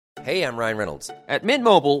Hey, I'm Ryan Reynolds. At Mint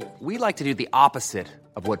Mobile, we like to do the opposite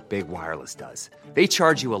of what Big Wireless does. They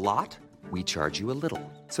charge you a lot, we charge you a little.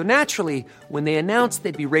 So naturally, when they announced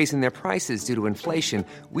they'd be raising their prices due to inflation,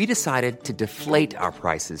 we decided to deflate our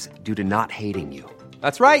prices due to not hating you.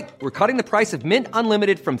 That's right. We're cutting the price of Mint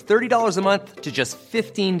Unlimited from $30 a month to just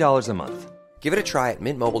 $15 a month. Give it a try at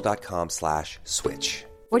mintmobile.com/switch.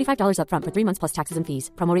 $45 up front for 3 months plus taxes and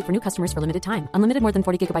fees. Promo rate for new customers for limited time. Unlimited more than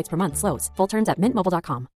 40 gigabytes per month. Slows full terms at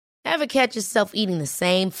mintmobile.com. Ever catch yourself eating the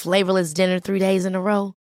same flavorless dinner 3 days in a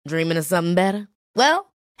row? Dreaming of something better?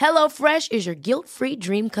 Well, HelloFresh is your guilt-free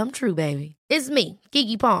dream come true, baby. It's me,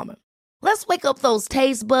 Keke Palmer. Let's wake up those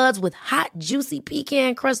taste buds with hot, juicy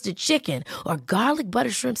pecan-crusted chicken or garlic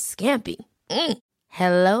butter shrimp scampi.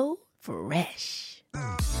 HelloFresh.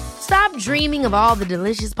 Stop dreaming of all the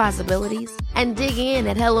delicious possibilities and dig in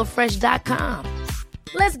at HelloFresh.com.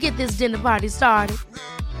 Let's get this dinner party started.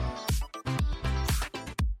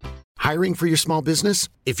 Hiring for your small business?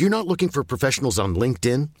 If you're not looking for professionals on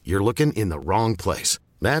LinkedIn, you're looking in the wrong place.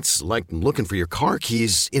 That's like looking for your car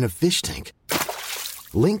keys in a fish tank.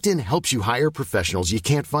 LinkedIn helps you hire professionals you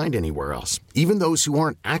can't find anywhere else, even those who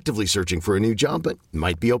aren't actively searching for a new job but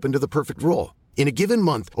might be open to the perfect role. In a given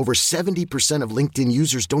month, over 70% of LinkedIn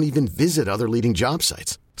users don't even visit other leading job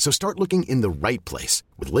sites. So start looking in the right place.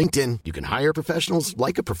 With LinkedIn, you can hire professionals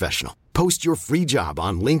like a professional. Post your free job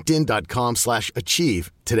on linkedin.com/achieve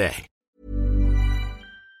today.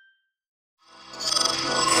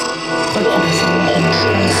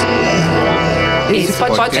 Esse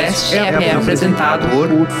podcast é apresentado por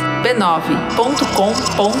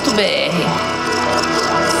b9.com.br.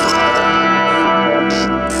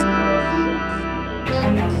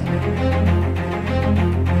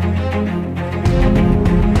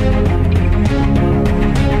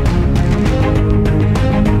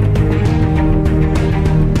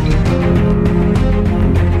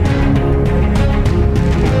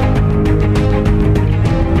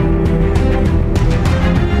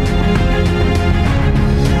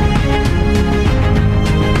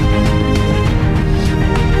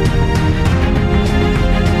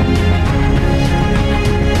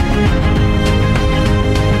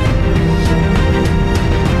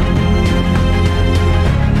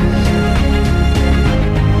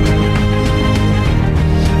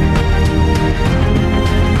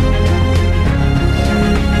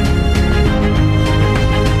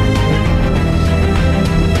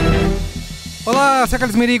 Olá, sou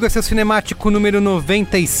Carlos Merigo, esse é o Cinemático número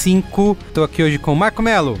 95. Tô aqui hoje com o Marco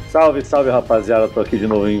Melo. Salve, salve rapaziada, tô aqui de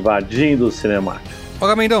novo invadindo o Cinemático.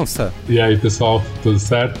 Olá, Mendonça. E aí, pessoal, tudo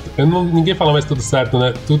certo? Ninguém fala mais tudo certo,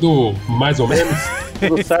 né? Tudo mais ou menos.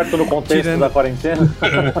 Tudo certo no contexto da quarentena?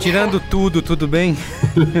 Tirando tudo bem?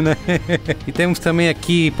 Né? E temos também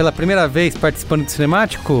aqui, pela primeira vez, participando do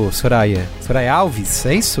Cinemático, Soraya Alves,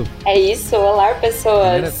 é isso? É isso, olá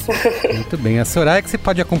pessoas. Muito bem, a Soraya que você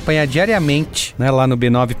pode acompanhar diariamente, né, lá no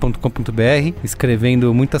b9.com.br,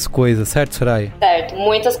 escrevendo muitas coisas, certo, Soraya? Certo,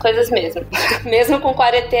 muitas coisas mesmo. Mesmo com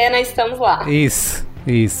quarentena, estamos lá. Isso.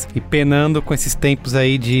 E penando com esses tempos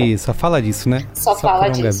aí de... Só fala disso, né? Só fala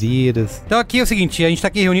coronavírus. Então aqui é o seguinte, a gente tá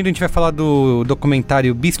aqui reunido, a gente vai falar do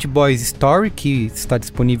documentário Beast Boys Story, que está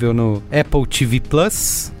disponível no Apple TV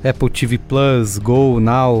Plus, Go,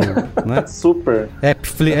 Now, né? Super.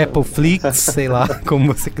 Apple Flix, sei lá,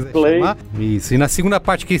 como você quiser chamar. Isso. E na segunda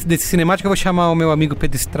parte desse cinemático eu vou chamar o meu amigo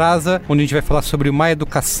Pedro Estraza, onde a gente vai falar sobre o Má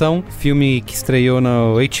Educação, filme que estreou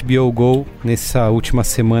no HBO Go nessa última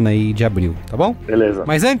semana aí de abril, tá bom? Beleza.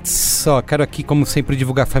 Mas antes, quero aqui, como sempre,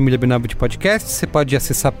 divulgar a família B9 de podcasts. Você pode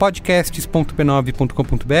acessar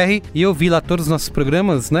podcasts.b9.com.br e ouvir lá todos os nossos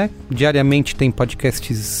programas, né? Diariamente tem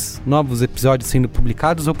podcasts, novos episódios sendo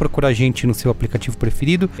publicados, ou procurar a gente no seu aplicativo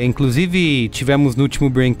preferido. Inclusive, tivemos no último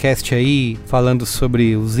Braincast aí, falando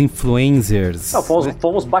sobre os influencers. Não,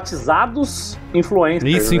 fomos batizados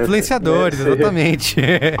influencers. Isso, influenciadores, exatamente.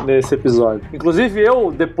 Nesse episódio. Inclusive,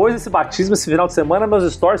 eu, depois desse batismo, esse final de semana, meus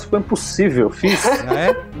stories ficou impossível. Fiz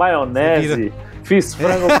maionese, fiz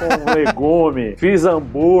frango com legume, fiz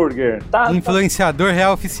hambúrguer. Influenciador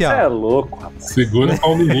real oficial. É louco, rapaz. Segura a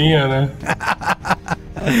palminha, né?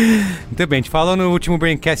 Muito bem, a gente falou no último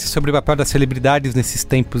Braincast sobre o papel das celebridades nesses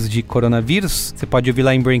tempos de coronavírus. Você pode ouvir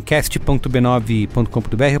lá em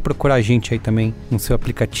braincast.b9.com.br ou procurar a gente aí também no seu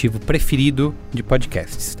aplicativo preferido de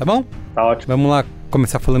podcasts, tá bom? Tá ótimo. Vamos lá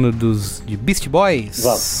começar falando de Beast Boys?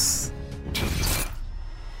 Vamos.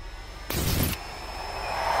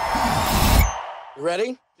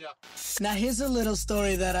 Ready? Yeah. Now here's a little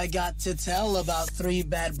story that I got to tell about three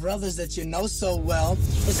bad brothers that you know so well.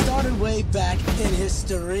 It started way back in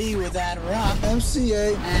history with that Rock,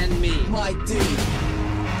 MCA, and me, Mike D.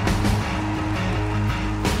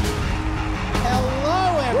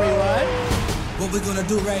 what we're gonna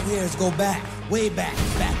do right here is go back, way back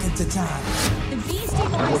into time. The Beastie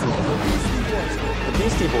Boys. The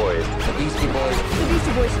Beastie Boys. The Beastie Boys. The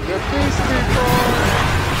Beastie Boys. The Beastie Boys.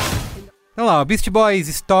 Então lá, o Beastie Boys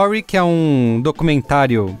Story, que é um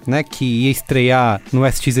documentário, né, que ia estrear no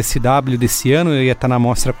SXSW desse ano, ia estar na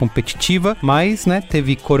mostra competitiva, mas, né,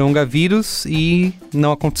 teve coronavírus e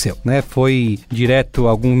não aconteceu, né, foi direto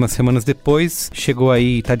algumas semanas depois, chegou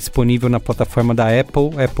aí, tá disponível na plataforma da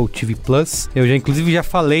Apple TV Plus. Eu inclusive já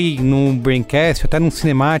falei no Braincast, até num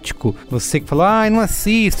cinemático, você que falou, eu não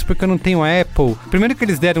assisto porque eu não tenho Apple. Primeiro que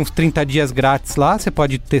eles deram uns 30 dias grátis lá, você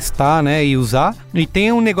pode testar, né, e usar. E tem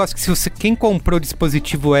um negócio que se você, quem comprou o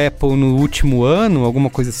dispositivo Apple no último ano, alguma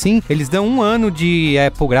coisa assim, eles dão 1 ano de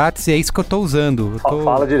Apple grátis e é isso que eu tô usando.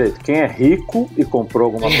 Fala direito, quem é rico e comprou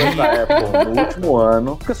alguma coisa da Apple no último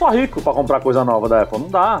ano, porque só rico pra comprar coisa nova da Apple, não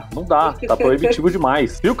dá, tá proibitivo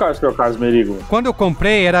demais. Viu, Carlos Merigo? Quando eu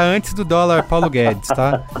comprei, era antes do dólar Paulo Guedes,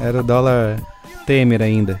 tá? Era o dólar Temer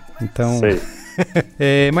ainda, então... Sei.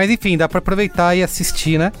 Mas enfim, dá pra aproveitar e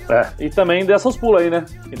assistir, né? E também dessas pulas aí, né?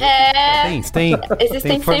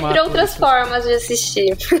 Existem sempre outras formas de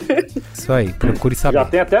assistir. Isso aí, procure saber. Já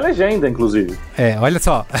tem até legenda, inclusive. Olha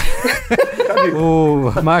só.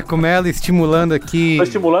 O Marco Mello estimulando aqui. Não tô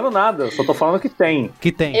estimulando nada, só tô falando que tem.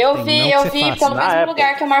 Eu vi pelo mesmo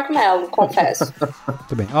lugar que o Marco Mello, confesso.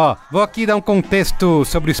 Muito bem. Vou aqui dar um contexto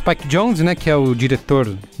sobre o Spike Jonze, né? Que é o diretor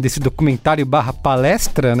desse documentário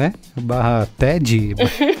 /palestra, né? TED,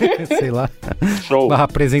 sei lá. Show.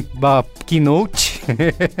 /barra keynote.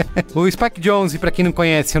 O Spike Jonze, pra quem não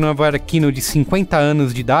conhece, é um nova-iorquino de 50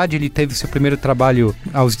 anos de idade. Ele teve seu primeiro trabalho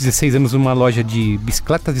aos 16 anos numa loja de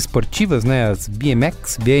bicicletas esportivas, né? As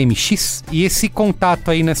BMX. E esse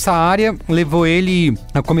contato aí nessa área levou ele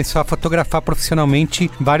a começar a fotografar profissionalmente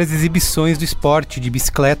várias exibições do esporte de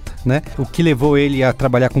bicicleta, né? O que levou ele a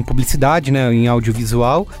trabalhar com publicidade, né? Em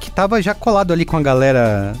audiovisual, que estava já colado ali com a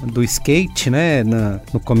galera do skate, né?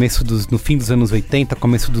 No fim dos anos 80,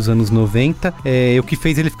 começo dos anos 90. O que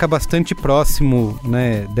fez ele ficar bastante próximo,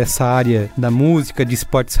 né? Dessa área da música, de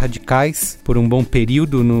esportes radicais, por um bom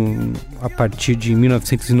período, a partir de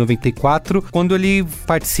 1994, quando ele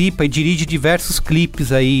participa e dirige diversos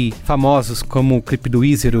clipes aí famosos, como o clipe do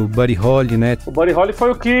Weezer, o Buddy Holly, né? O Buddy Holly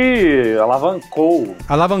foi o que alavancou.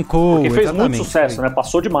 Porque fez muito sucesso, né?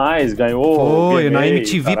 Passou demais, ganhou. Foi, na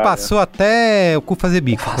MTV passou até o cu fazer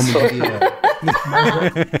bico, como diria.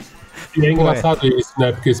 E é engraçado isso,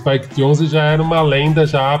 né? Porque o Spike Jonze já era uma lenda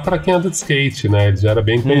já pra quem anda de skate, né? Ele já era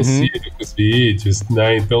bem conhecido com os vídeos,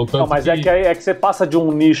 né? Então, mas é que você passa de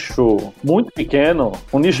um nicho muito pequeno,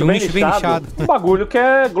 um nicho bem nichado, um bagulho que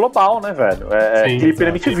é global, né, velho? Sim, clipe na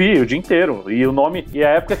MTV o dia inteiro. E o nome, e a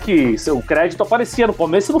época que o crédito aparecia no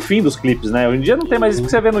começo e no fim dos clipes, né? Hoje em dia não tem mais isso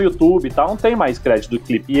que você vê no YouTube e tal, não tem mais crédito do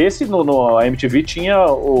clipe. E esse a MTV tinha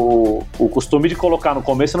o costume de colocar no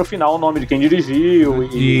começo e no final o nome de quem dirigiu.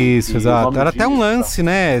 Isso. Exato, era até um lance,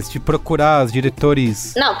 né, de procurar os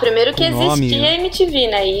diretores. Não, primeiro que existia a MTV,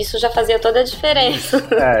 né, e isso já fazia toda a diferença.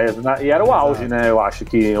 E era o auge, né, eu acho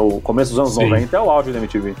que o começo dos anos 90 é o auge da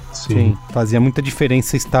MTV. Sim, fazia muita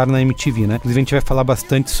diferença estar na MTV, né. Inclusive a gente vai falar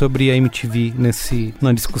bastante sobre a MTV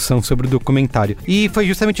na discussão sobre o documentário. E foi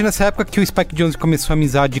justamente nessa época que o Spike Jonze começou a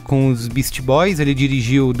amizade com os Beastie Boys. Ele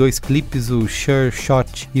dirigiu 2 clipes, o Sure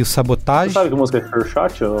Shot e o Sabotage. Você sabe que música é Sure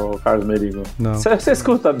Shot, ô Carlos Merigo? Não. Você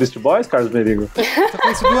escuta Beastie Boys, Carlos Merigo? Eu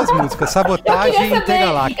conheço 2 músicas, Sabotagem e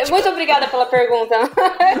Intergaláctica. Muito obrigada pela pergunta.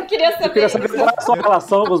 Eu queria saber qual é a sua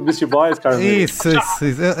relação com os Beastie Boys, Carlos Merigo. Isso.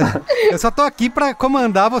 Eu só tô aqui pra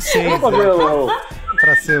comandar vocês.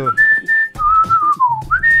 Pra ser...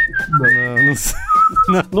 Não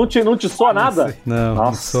sei. Não te soa nada? Não.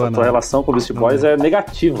 Nossa, a tua relação com o Beastie Boys é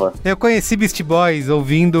negativa. Eu conheci Beastie Boys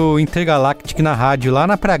ouvindo Intergalactic na rádio, lá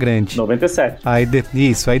na Praia Grande. 97.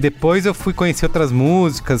 Aí depois eu fui conhecer outras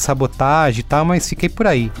músicas, Sabotagem e tal, mas fiquei por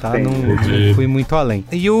aí, tá? Não fui muito além.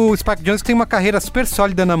 E o Spike Jonze tem uma carreira super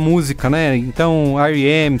sólida na música, né? Então,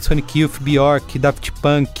 R.E.M., Sonic Youth, Bjork, Daft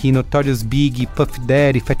Punk, Notorious Big, Puff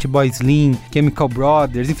Daddy, Fatboy Slim, Chemical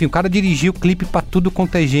Brothers, enfim, o cara dirigiu clipe pra tudo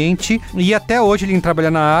quanto é gente, e até hoje ele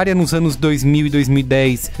trabalha na área. Nos anos 2000 e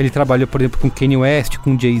 2010 ele trabalhou, por exemplo, com Kanye West,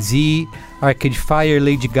 com Jay-Z, Arcade Fire,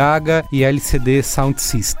 Lady Gaga e LCD Sound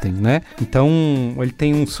System, né? Então, ele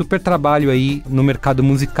tem um super trabalho aí no mercado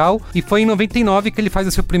musical, e foi em 99 que ele faz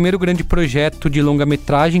o seu primeiro grande projeto de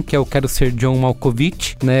longa-metragem, que é o Quero Ser John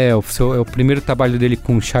Malkovich, né? É o primeiro trabalho dele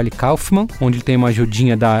com o Charlie Kaufman, onde ele tem uma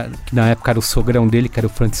ajudinha que na época era o sogrão dele, que era o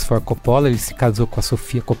Francis Ford Coppola. Ele se casou com a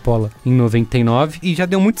Sofia Coppola em 99 e já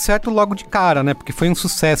deu muito certo logo de cara, né? Porque foi um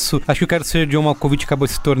sucesso. Acho que o Quero Ser John Malkovich acabou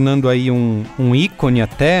se tornando aí um ícone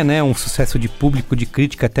até, né? Um sucesso sucesso de público, de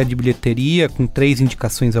crítica, até de bilheteria, com 3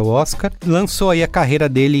 indicações ao Oscar. Lançou aí a carreira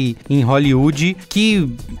dele em Hollywood,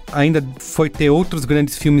 que ainda foi ter outros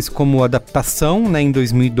grandes filmes como Adaptação, né, em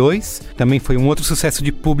 2002. Também foi um outro sucesso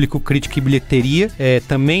de público, crítica e bilheteria.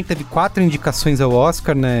 Também teve 4 indicações ao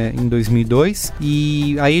Oscar, né, em 2002.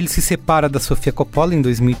 E aí ele se separa da Sofia Coppola em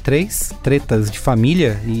 2003. Tretas de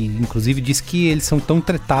família, e inclusive diz que eles são tão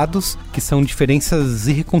tretados que são diferenças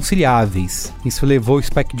irreconciliáveis. Isso levou o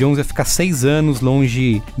Spike Jonze a ficar 6 anos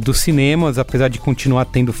longe dos cinemas, apesar de continuar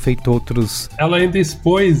tendo feito outros... Ela ainda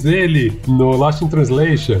expôs ele no Lost in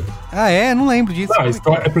Translation. Ah, é? Não lembro disso.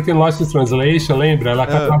 Não, é porque no Lost in Translation, lembra? Ela é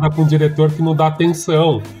casada com um diretor que não dá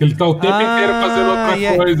atenção. Ele tá o tempo inteiro fazendo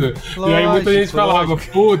outra coisa. Lógico, e aí muita gente falava,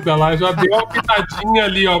 puta, ela já deu uma pitadinha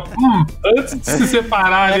ali, ó. Antes de se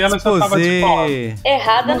separar, ela já tava tipo, ó,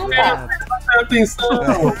 errada não tá. Atenção.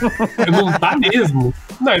 Não tá mesmo.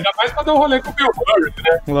 Não, ainda mais pra dar um rolê com o Bill Murray,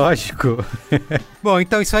 né? Lógico. Bom,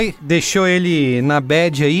 então isso aí deixou ele na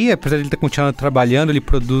bad aí, apesar de ele ter continuado trabalhando. Ele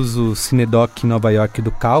produz o Cinedoc em Nova York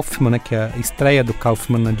do Kaufman, né, que é a estreia do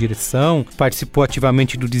Kaufman na direção. Participou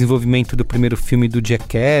ativamente do desenvolvimento do primeiro filme do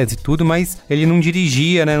Jackass e tudo, mas ele não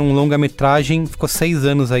dirigia, né, um longa-metragem. Ficou 6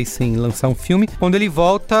 anos aí sem lançar um filme. Quando ele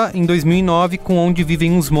volta em 2009 com Onde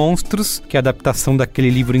Vivem os Monstros, que é a adaptação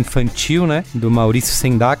daquele livro infantil, né, do Maurício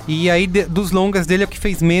Sendak. E aí dos longas dele é o que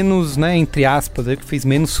fez menos, né, entre aspas, é o que fez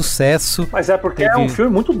menos sucesso. Mas é porque é um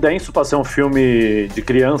filme muito denso pra ser um filme de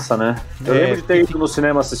criança, né? Eu lembro de ter ido no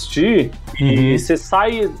cinema assistir e você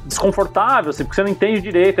sai desconfortável, assim, porque você não entende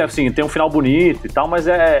direito. É assim, tem um final bonito e tal, mas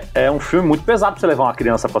é um filme muito pesado pra você levar uma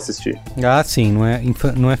criança pra assistir. Ah, sim,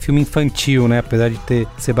 não é filme infantil, né? Apesar de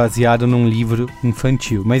ser baseado num livro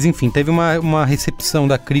infantil. Mas enfim, teve uma recepção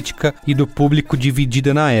da crítica e do público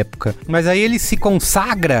dividida na época. Mas aí ele se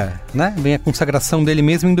consagra, né? Vem a consagração dele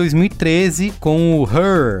mesmo em 2013 com o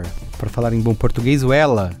Her, para falar em bom português, o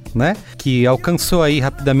Ela, né? Que alcançou aí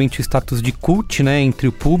rapidamente o status de cult, né? Entre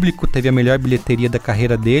o público, teve a melhor bilheteria da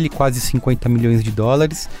carreira dele, quase 50 milhões de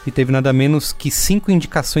dólares, e teve nada menos que 5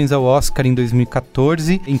 indicações ao Oscar em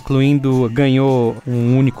 2014, ganhou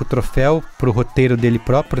um único troféu pro roteiro dele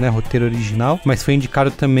próprio, né? Roteiro original, mas foi indicado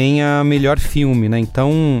também a melhor filme, né?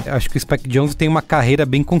 Então, acho que o Spike Jonze tem uma carreira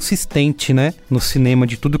bem consistente, né? No cinema,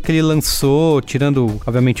 de tudo que ele lançou, tirando,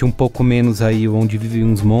 obviamente, um pouco menos aí Onde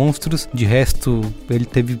Vivem os Monstros. De resto, ele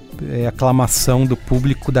teve aclamação do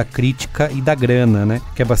público, da crítica e da grana, né?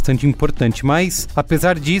 Que é bastante importante. Mas,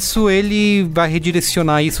 apesar disso, ele vai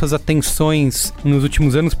redirecionar aí suas atenções nos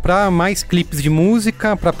últimos anos para mais clipes de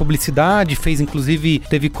música, para publicidade.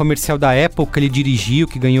 Teve comercial da Apple que ele dirigiu,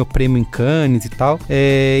 que ganhou prêmio em Cannes e tal.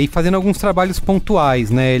 E fazendo alguns trabalhos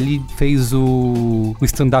pontuais, né? Ele fez o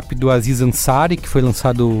stand-up do Aziz Ansari, que foi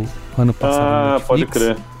lançado ano passado. Pode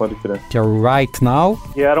crer. Que é o Right Now.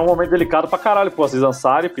 E era um momento delicado pra caralho pro Aziz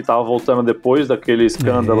Ansari, porque tava voltando depois daquele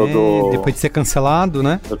escândalo depois de ser cancelado,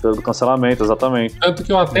 né? Depois do cancelamento, exatamente. Tanto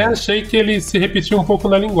que eu até achei que ele se repetiu um pouco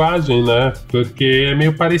na linguagem, né? Porque é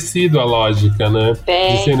meio parecido a lógica, né?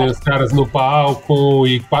 De serem os caras no palco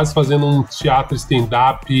e quase fazendo um teatro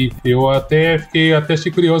stand-up. Eu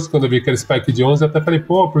achei curioso quando eu vi que era Spike Jonze, até falei,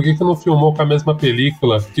 pô, por que não filmou com a mesma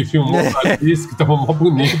película que filmou a Alice, que tava mó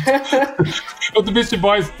bonito? O do Beast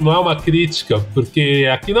Boys não é uma crítica, porque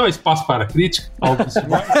aqui não é espaço para crítica ao Beast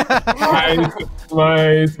Boys,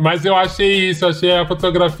 mas eu achei a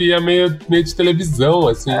fotografia meio de televisão,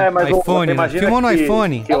 assim. Mas iPhone, filmou no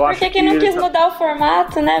iPhone. Por que não quis mudar o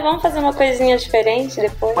formato, né? Vamos fazer uma coisinha diferente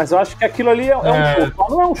depois. Mas eu acho que aquilo ali é um show só,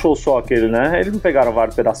 não é um show só aquele, né? Eles não pegaram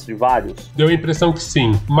vários pedaços de vários? Deu a impressão que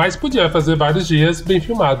sim, mas podia fazer vários dias bem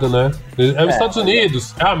filmado, né? É os Estados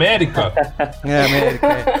Unidos, é a América.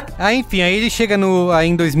 Enfim, aí ele chega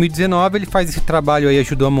em 2019, ele faz esse trabalho aí,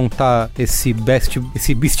 ajudou a montar esse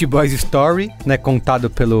Beast Boys Story, né, contado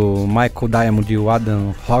pelo Michael Diamond e o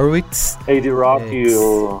Adam Horowitz. A.D. Rock e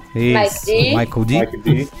o Michael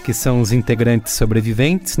D, que são os integrantes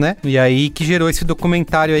sobreviventes, né? E aí que gerou esse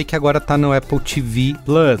documentário aí que agora tá no Apple TV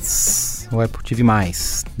Plus. Ou Apple TV+,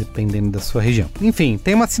 dependendo da sua região. Enfim,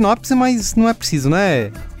 tem uma sinopse, mas não é preciso,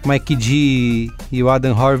 né? Mike D e o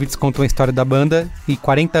Adam Horowitz contam a história da banda e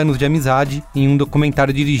 40 anos de amizade em um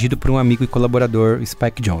documentário dirigido por um amigo e colaborador,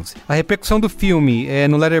 Spike Jonze. A repercussão do filme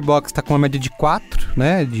no Letterboxd está com uma média de 4,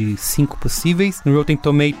 né, de 5 possíveis. No Rotten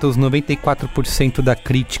Tomatoes, 94% da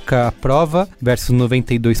crítica aprova versus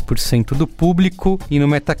 92% do público, e no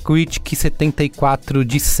Metacritic, 74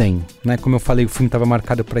 de 100. Né? Como eu falei, o filme estava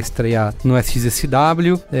marcado para estrear no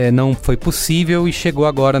SXSW, não foi possível e chegou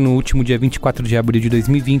agora no último dia 24 de abril de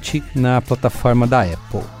 2020 na plataforma da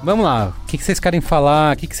Apple. Vamos lá, que vocês querem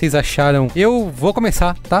falar, o que vocês acharam. Eu vou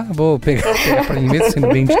começar, tá? Vou pegar pra mim mesmo, sendo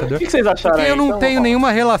bem ditador. O que vocês acharam? Porque eu não tenho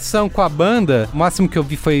nenhuma relação com a banda. O máximo que eu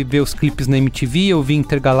vi foi ver os clipes na MTV. Eu vi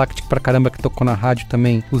Intergalactic pra caramba, que tocou na rádio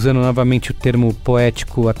também, usando novamente o termo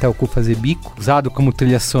poético até o cu fazer bico, usado como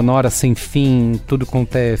trilha sonora sem fim, tudo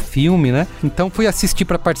quanto é filme, né? Então fui assistir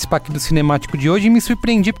pra participar aqui do Cinemático de hoje e me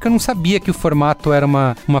surpreendi porque eu não sabia que o formato era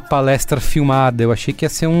uma palestra filmada. Eu achei que ia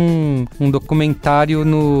ser um documentário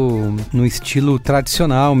no estilo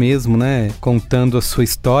tradicional mesmo, né? Contando a sua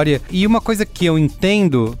história. E uma coisa que eu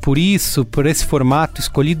entendo por esse formato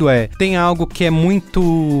escolhido tem algo que é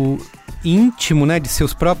muito íntimo, né, de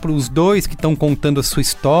seus próprios dois que estão contando a sua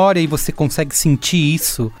história e você consegue sentir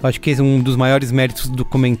isso. Eu acho que um dos maiores méritos do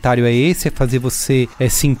documentário é esse, é fazer você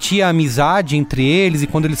sentir a amizade entre eles, e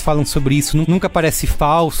quando eles falam sobre isso, nunca parece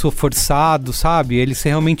falso ou forçado, sabe? Você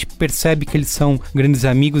realmente percebe que eles são grandes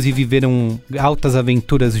amigos e viveram altas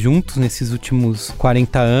aventuras juntos nesses últimos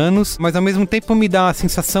 40 anos, mas ao mesmo tempo me dá a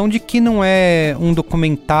sensação de que não é um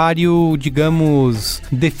documentário, digamos,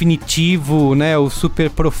 definitivo, né, ou super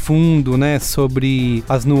profundo, né, sobre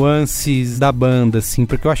as nuances da banda, assim,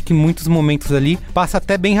 porque eu acho que em muitos momentos ali passa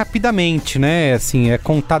até bem rapidamente, né, assim, é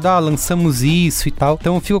contado, lançamos isso e tal,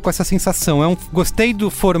 então eu fico com essa sensação. Gostei do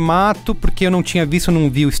formato, porque eu não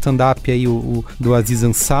vi o stand-up aí, do Aziz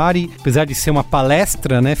Ansari, apesar de ser uma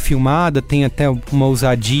palestra, né, filmada, tem até uma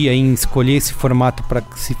ousadia em escolher esse formato para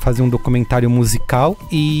se fazer um documentário musical,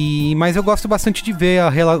 mas eu gosto bastante de ver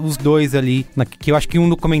os dois ali, que eu acho que um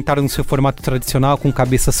documentário no seu formato tradicional, com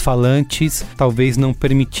cabeças falantes, talvez não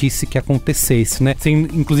permitisse que acontecesse, né? Você,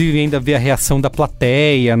 inclusive, ainda vê a reação da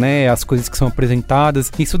plateia, né? As coisas que são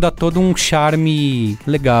apresentadas. Isso dá todo um charme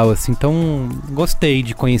legal, assim. Então, gostei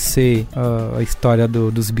de conhecer a história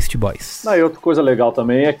dos Beastie Boys. E outra coisa legal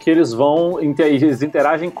também é que eles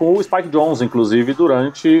interagem com o Spike Jonze, inclusive,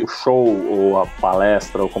 durante o show, ou a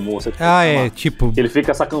palestra, ou como você quiser tipo... Ele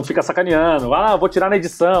fica sacaneando. Vou tirar na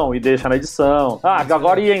edição, e deixa na edição.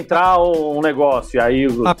 Agora ia entrar um negócio, e aí...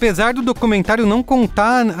 Apesar do documentário não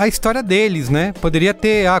contar a história deles, né? Poderia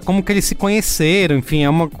ter, como que eles se conheceram, enfim, é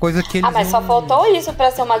uma coisa que eles... mas só faltou isso pra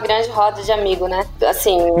ser uma grande roda de amigo, né?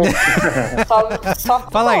 Assim, só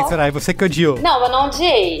Fala aí, Sarai, você que odiou. Não, eu não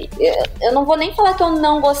odiei. Eu não vou nem falar que eu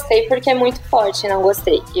não gostei, porque é muito forte, não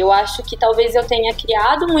gostei. Eu acho que talvez eu tenha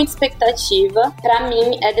criado muita expectativa. Pra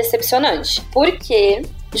mim, é decepcionante. Porque...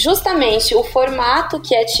 justamente o formato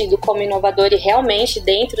que é tido como inovador e realmente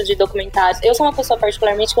dentro de documentários, eu sou uma pessoa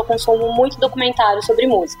particularmente que eu consumo muito documentário sobre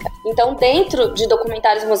música, então dentro de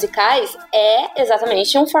documentários musicais é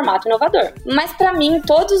exatamente um formato inovador, mas pra mim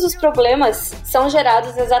todos os problemas são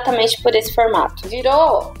gerados exatamente por esse formato.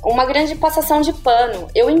 Virou uma grande passação de pano.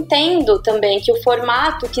 Eu entendo também que o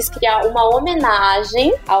formato quis criar uma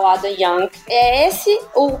homenagem ao Adam Young, é esse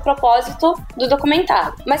o propósito do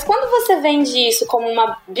documentário, mas quando você vende isso como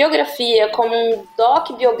uma biografia, como um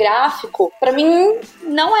doc biográfico, pra mim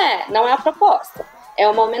não é a proposta. É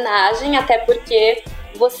uma homenagem, até porque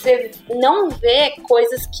você não vê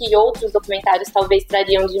coisas que outros documentários talvez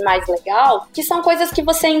trariam de mais legal, que são coisas que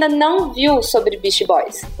você ainda não viu sobre Beastie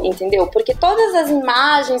Boys, entendeu? Porque todas as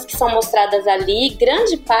imagens que são mostradas ali,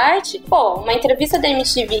 grande parte, uma entrevista da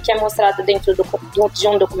MTV que é mostrada dentro de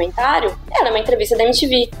um documentário, ela é uma entrevista da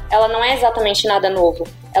MTV, ela não é exatamente nada novo.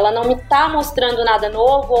 Ela não me tá mostrando nada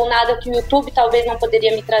novo ou nada que o YouTube talvez não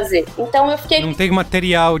poderia me trazer. Então eu fiquei... Não tem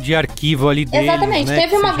material de arquivo ali deles, exatamente, né?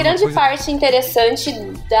 Teve uma grande parte interessante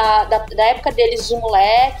da época deles de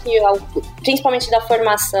moleque, principalmente da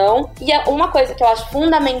formação. E uma coisa que eu acho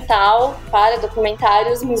fundamental para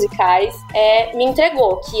documentários musicais me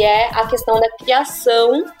entregou, que é a questão da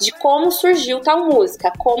criação de como surgiu tal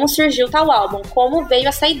música, como surgiu tal álbum, como veio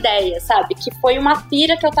essa ideia, sabe? Que foi uma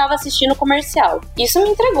pira que eu tava assistindo comercial. Isso me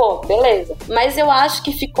entregou, beleza. Mas eu acho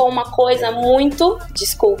que ficou uma coisa muito,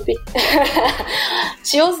 desculpe,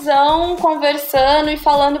 tiozão conversando e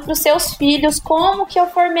falando pros seus filhos como que eu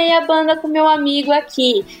formei a banda com meu amigo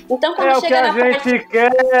aqui. Então quando chega na parte...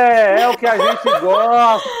 É o que a gente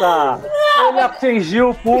gosta. Ele atingiu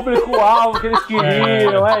o público-alvo que eles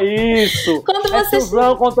queriam, é isso. Quando você...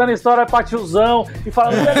 tiozão contando história pra tiozão e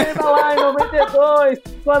falando, lembra lá em 92,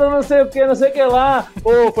 quando não sei o que lá.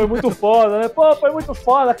 Foi muito foda, né? Foi muito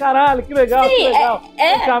foda, caralho, que legal, sim, que legal.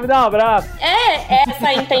 Vem cá, me dá um abraço. É essa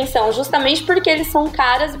a intenção, justamente porque eles são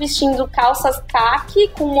caras vestindo calças caqui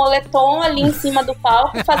com moletom ali em cima do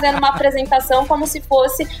palco, fazendo uma apresentação como se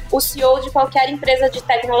fosse o CEO de qualquer empresa de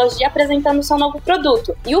tecnologia apresentando o seu novo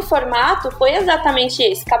produto. E o formato passo foi exatamente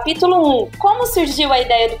esse. Capítulo 1, como surgiu a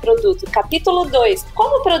ideia do produto? Capítulo 2,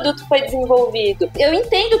 como o produto foi desenvolvido? Eu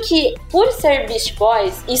entendo que, por ser Beast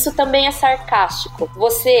Boys, isso também é sarcástico.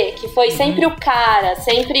 Você, que foi sempre o cara,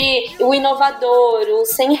 sempre o inovador, o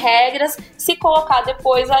sem regras, se colocar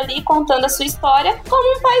depois ali contando a sua história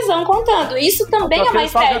como um paizão contando. Isso também é uma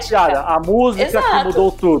estética. A música que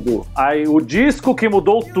mudou tudo, aí o disco que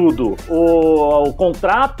mudou tudo, o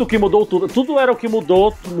contrato que mudou tudo, tudo era o que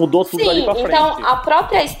mudou tudo ali pra frente. Então a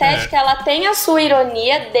própria estética, ela tem a sua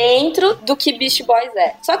ironia dentro do que Beast Boys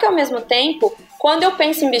é. Só que ao mesmo tempo, quando eu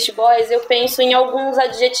penso em Beast Boys, eu penso em alguns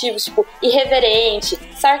adjetivos, tipo irreverente,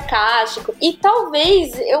 sarcástico. E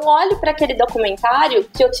talvez eu olhe para aquele documentário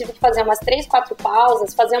que eu tive que fazer umas 3, 4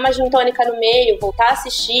 pausas, fazer uma gin tônica no meio, voltar a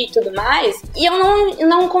assistir e tudo mais, e eu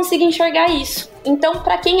não consigo enxergar isso. Então,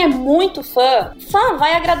 pra quem é muito fã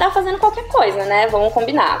vai agradar fazendo qualquer coisa, né? Vamos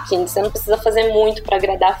combinar, que você não precisa fazer muito pra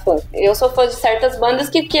agradar fã. Eu sou fã de certas bandas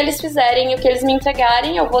que o que eles fizerem, o que eles me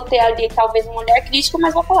entregarem, eu vou ter ali talvez um olhar crítico,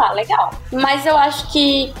 mas vou falar, legal. Mas eu acho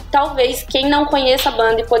que talvez quem não conheça a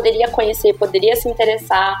banda e poderia conhecer, poderia se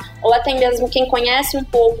interessar, ou até mesmo quem conhece um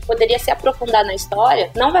pouco, poderia se aprofundar na história,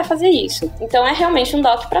 não vai fazer isso. Então é realmente um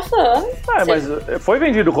doc pra fã. Mas foi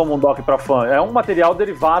vendido como um doc pra fã. É um material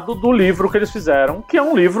derivado do livro que eles fizeram, que é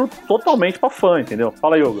um livro totalmente pra fã, entendeu?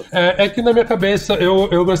 Fala, Yoga. É que na minha cabeça,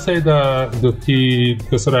 eu gostei do que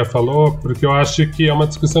o Soraya falou, porque eu acho que é uma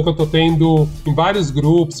discussão que eu tô tendo em vários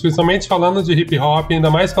grupos, principalmente falando de hip hop, ainda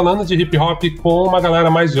mais falando de hip hop com uma galera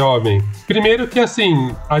mais jovem. Primeiro que,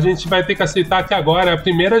 assim, a gente vai ter que aceitar que agora é a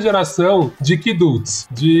primeira geração de kiduts,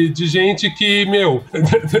 de gente que,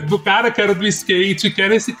 do cara que era do skate, que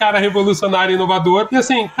era esse cara revolucionário e inovador, e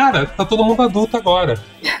assim, cara, tá todo mundo adulto agora.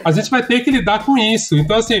 A gente vai ter que lidar com isso.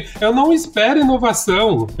 Então, assim, eu não espero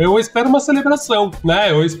inovação, eu espero uma celebração, né?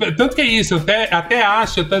 Tanto que é isso, eu até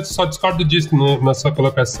acho, até só discordo disso na sua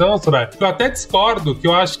colocação, Soraya, eu até discordo, que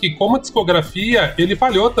eu acho que como discografia, ele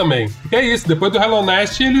falhou também. Porque é isso, depois do Hello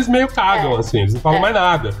Nest, eles meio cagam, assim, eles não falam mais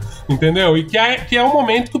nada. Entendeu? E que é um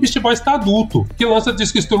momento que o Beast Boys tá adulto, que lança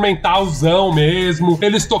disco instrumentalzão mesmo,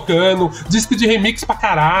 eles tocando, disco de remix pra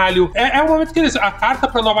caralho. É um momento que eles... A carta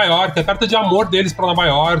pra Nova York, a carta de amor deles pra Nova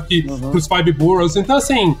York, pros Five Boroughs. Então,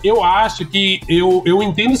 assim, eu acho que eu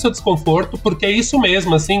entendo o seu desconforto, porque é isso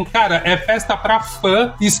mesmo, assim, cara, é festa pra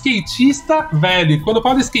fã, skatista velho. E quando eu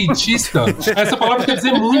falo skatista, essa palavra quer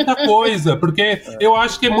dizer muita coisa, porque eu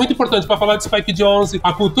acho que é muito importante pra falar de Spike Jonze,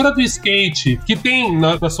 a cultura do skate, que tem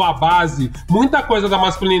na sua base muita coisa da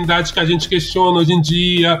masculinidade que a gente questiona hoje em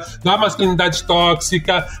dia, da masculinidade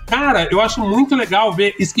tóxica. Cara, eu acho muito legal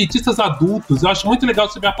ver skatistas adultos, eu acho muito legal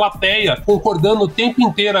você ver a plateia concordando o tempo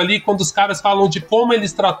inteiro ali quando os caras falam de como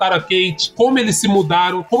eles trataram a Kate, como eles se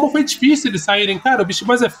mudaram, como foi difícil eles saírem. Cara, o Beast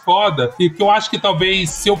Boys é foda, e que eu acho que talvez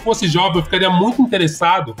se eu fosse jovem eu ficaria muito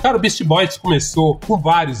interessado. Cara, o Beast Boys começou com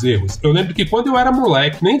vários erros. Eu lembro que quando eu era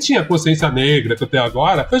moleque, nem tinha consciência negra que eu tenho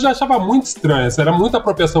agora, eu já achava muito estranho, isso era muita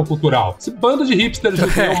apropriação cultural. Esse bando de hipsters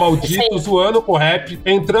judeu maldito, zoando com rap,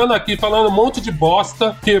 entrando aqui falando um monte de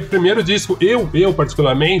bosta, que o primeiro disco, eu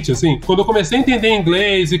particularmente, assim, quando eu comecei a entender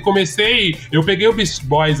inglês e eu peguei o Beast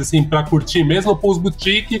Boys, assim, pra curtir mesmo, Pulse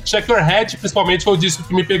Boutique, Check Your Head, principalmente, foi o disco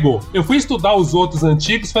que me pegou. Eu fui estudar os outros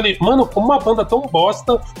antigos, falei, mano, como uma banda tão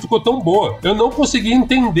bosta ficou tão boa? Eu não consegui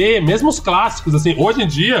entender, mesmo os clássicos, assim, hoje em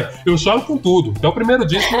dia, eu choro com tudo. Então o primeiro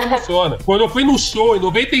disco não funciona. Quando eu fui no show, em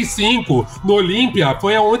 95, no Olímpia,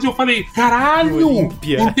 foi aonde eu falei, caralho,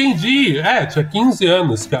 entendi. Tinha 15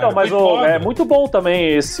 anos, cara. Não, mas é muito bom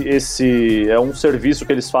também esse é um serviço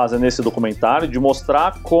que eles fazem nesse documentário, de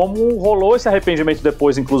mostrar como rolou esse arrependimento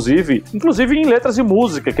depois, inclusive em letras de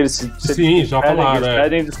música, que eles já falaram,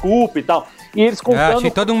 pedem desculpa e tal. E eles contando...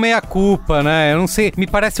 achei todo um meia-culpa, né? Eu não sei, me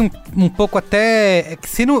parece um pouco até... que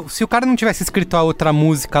se o cara não tivesse escrito a outra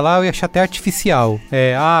música lá, eu ia achar até artificial.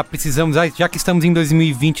 Precisamos, já que estamos em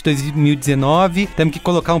 2020, 2019, temos que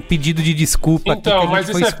colocar um pedido de desculpa. Então, mas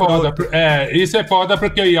isso é foda. Isso é foda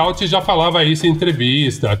porque o Yacht já falava isso em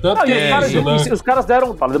entrevista. Tanto que os caras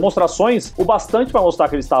deram demonstrações o bastante pra mostrar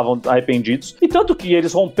que eles estavam arrependidos. E tanto que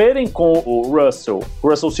eles romperem com o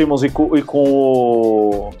Russell Simmons e com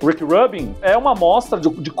o Rick Rubin, é uma amostra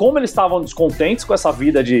de como eles estavam descontentes com essa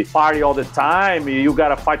vida de party all the time, you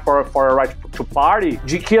gotta fight for a right to Party,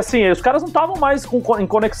 de que, assim, os caras não estavam mais em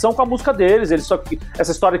conexão com a música deles,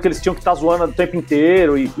 essa história que eles tinham que estar zoando o tempo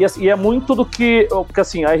inteiro, e é muito do que, porque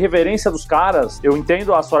assim, a irreverência dos caras, eu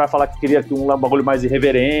entendo a Soraya falar que queria um bagulho mais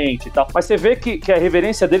irreverente e tal, mas você vê que a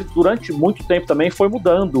irreverência dele durante muito tempo também foi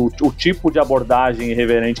mudando o tipo de abordagem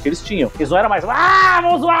irreverente que eles tinham. Eles não eram mais,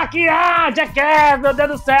 vamos zoar aqui, Jackass, meu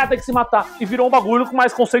Deus do céu, tem que se matar. E virou um bagulho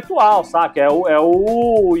mais conceitual, sabe? É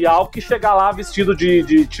o Yauch chegar lá vestido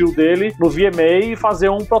de tio dele no VMA e fazer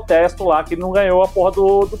um protesto lá que ele não ganhou a porra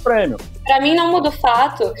do prêmio. Pra mim não muda o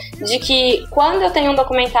fato de que quando eu tenho um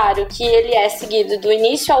documentário que ele é seguido do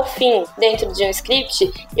início ao fim dentro de um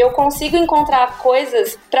script, eu consigo encontrar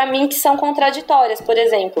coisas pra mim que são contraditórias. Por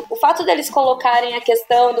exemplo, o fato deles colocarem a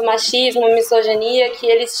questão do machismo e misoginia que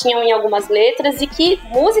eles tinham em algumas letras e que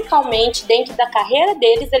musicalmente, dentro da carreira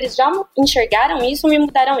deles, eles já enxergaram isso e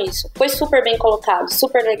mudaram isso. Foi super bem colocado,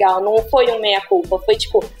 super legal, não foi um meia-culpa, foi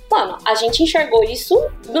tipo, mano, a gente enxergou isso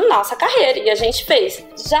na nossa carreira e a gente fez.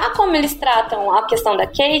 Já como eles tratam a questão da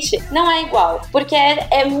Kate, não é igual, porque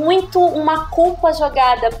é muito uma culpa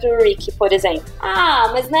jogada pro Rick, por exemplo.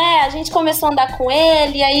 Mas né, a gente começou a andar com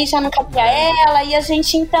ele, e aí já não cabia ela, e a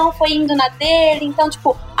gente então foi indo na dele, então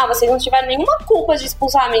tipo, vocês não tiveram nenhuma culpa de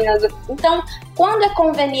expulsar a menina. Então, quando é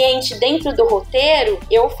conveniente dentro do roteiro,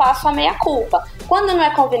 eu faço a meia-culpa. Quando não é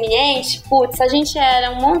conveniente, a gente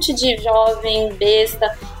era um monte de jovem,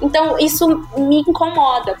 besta. Então, isso me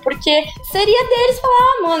incomoda, porque seria deles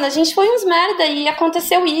falar, mano, a gente foi uns merda e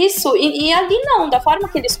aconteceu isso. E ali não, da forma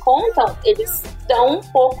que eles contam, eles dão um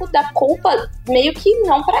pouco da culpa meio que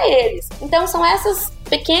não pra eles. Então, são essas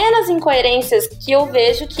pequenas incoerências que eu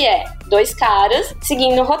vejo que é dois caras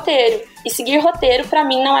seguindo o roteiro. E seguir roteiro, pra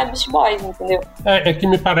mim, não é Beast Boys, entendeu? É que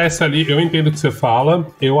me parece ali, eu entendo o que você fala,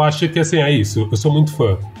 eu acho que, assim, é isso, eu sou muito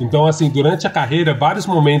fã. Então, assim, durante a carreira, vários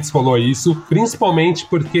momentos rolou isso, principalmente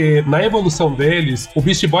porque, na evolução deles, o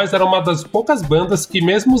Beast Boys era uma das poucas bandas que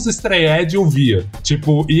mesmo os Stray Edge ouvia.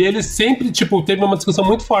 Tipo, e eles sempre, teve uma discussão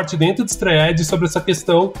muito forte dentro do Stray Edge sobre essa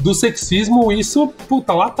questão do sexismo, isso,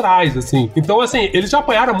 lá atrás, assim. Então, assim, eles já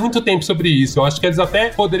apanharam muito tempo sobre isso. Eu acho que eles até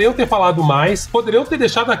poderiam ter falado mais, poderiam ter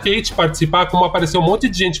deixado a Kate participar, como apareceu um monte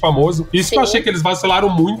de gente famoso. Isso Sim. que eu achei que eles vacilaram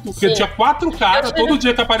muito, porque Sim. tinha 4 caras todo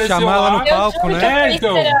dia que apareceu chamar lá no palco, né?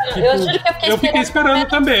 Então, eu juro que eu fiquei esperando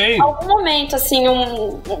também. Algum momento, assim,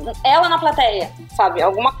 ela na plateia, sabe?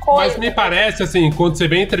 Alguma coisa. Mas me parece, assim, quando você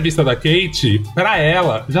vê a entrevista da Kate, pra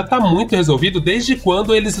ela, já tá muito resolvido desde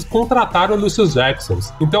quando eles contrataram o Lucius Jackson.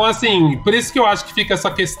 Então, assim, por isso que eu acho que fica essa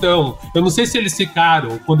questão. Eu não sei se eles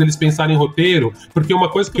ficaram, quando eles pensaram em roteiro, porque uma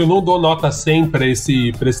coisa que eu não dou nota 100 pra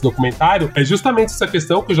esse documentário é justamente essa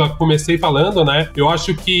questão que eu já comecei falando, né? Eu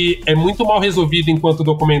acho que é muito mal resolvido enquanto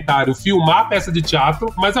documentário filmar a peça de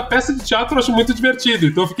teatro, mas a peça de teatro eu acho muito divertido,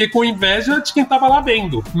 então eu fiquei com inveja de quem tava lá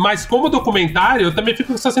vendo. Mas como documentário, eu também fico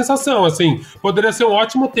com essa sensação, assim, poderia ser um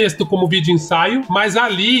ótimo texto como vídeo ensaio, mas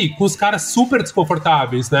ali, com os caras super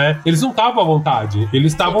desconfortáveis, né? Eles não estavam à vontade,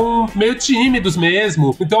 eles estavam meio tímidos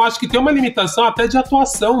mesmo, então eu acho que tem uma limitação até de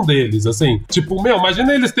atuação deles, assim. Tipo,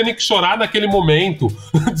 imagina eles terem que chorar naquele momento,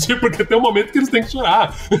 porque tem um momento que eles têm que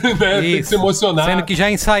chorar, né? Tem que se emocionar. Sendo que já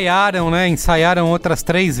ensaiaram, né? Ensaiaram outras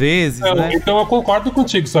 3 vezes, né? Então eu concordo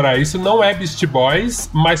contigo, Soraya. Isso não é Beast Boys,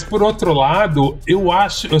 mas por outro lado, eu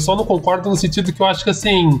só não concordo no sentido que eu acho que,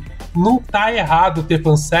 assim, não tá errado ter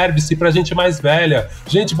fanservice pra gente mais velha.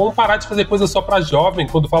 Gente, vamos parar de fazer coisa só pra jovem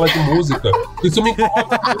quando fala de música. Isso me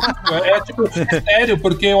incomoda muito. É sério,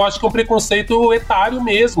 porque eu acho que é um preconceito etário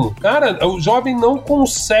mesmo. Cara, o jovem não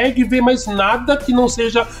consegue ver mais nada que não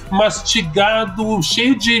seja mastigado,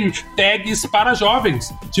 cheio de tags para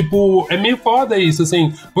jovens. Tipo, é meio foda isso,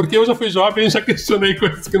 assim, porque eu já fui jovem e já questionei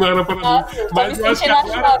coisas que não eram para mim. Mas eu acho que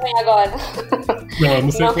jovem agora.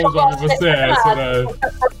 Não sei quão jovem você é, Soraya.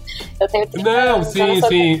 Eu tenho 30 Não, anos,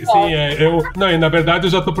 sim. E na verdade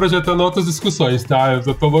eu já tô projetando outras discussões, tá? Eu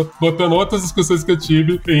já tô botando outras discussões que eu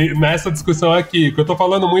tive nessa discussão aqui. O que eu tô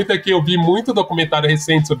falando muito é que eu vi muito documentário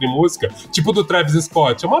recente sobre música, tipo do Travis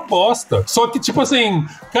Scott. É uma bosta. Só que, tipo assim,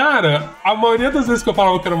 cara, a maioria das vezes que eu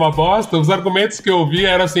falava que era uma bosta, os argumentos que eu ouvi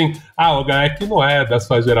eram assim, o Gaek não é da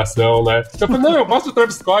sua geração, né? Eu falei, não, eu gosto do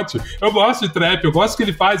Travis Scott, eu gosto de trap, eu gosto do que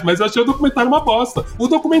ele faz, mas eu achei o documentário uma bosta. O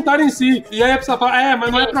documentário em si. E aí a pessoa fala,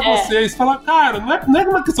 mas não é pra você. ser. E você fala, cara, não é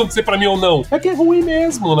uma questão de ser pra mim ou não. É que é ruim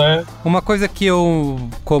mesmo, né? Uma coisa que eu,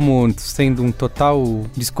 como sendo um total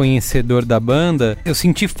desconhecedor da banda, eu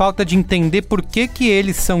senti falta de entender por que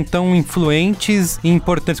eles são tão influentes e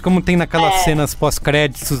importantes, como tem naquelas cenas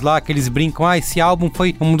pós-créditos lá, que eles brincam, esse álbum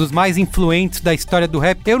foi um dos mais influentes da história do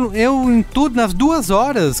rap. Eu em tudo, nas 2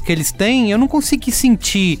 horas que eles têm, eu não consegui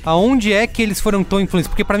sentir aonde é que eles foram tão influentes,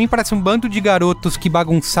 porque pra mim parece um bando de garotos que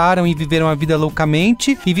bagunçaram e viveram a vida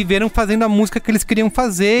loucamente e viveram fazendo a música que eles queriam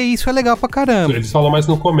fazer, e isso é legal pra caramba. Eles falam mais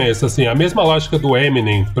no começo, assim, a mesma lógica do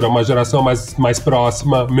Eminem pra uma geração mais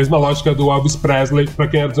próxima, a mesma lógica do Elvis Presley pra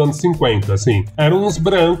quem era dos anos 50, assim. Eram uns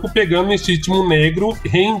brancos pegando esse ritmo negro,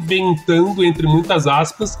 reinventando, entre muitas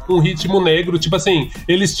aspas, um ritmo negro, tipo assim,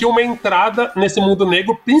 eles tinham uma entrada nesse mundo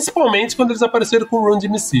negro, principalmente quando eles apareceram com o Run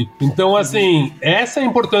DMC. Então, assim, essa é a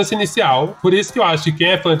importância inicial, por isso que eu acho que quem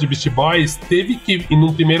é fã de Beastie Boys teve que, em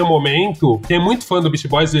um primeiro momento, quem é muito fã do Beastie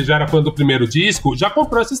Boys e já era fã do primeiro disco, já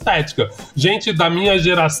comprou essa estética. Gente da minha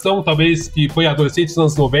geração, talvez, que foi adolescente dos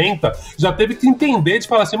anos 90, já teve que entender de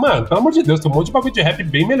falar assim, mano, pelo amor de Deus, tem um monte de bagulho de rap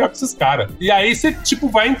bem melhor que esses caras. E aí você, tipo,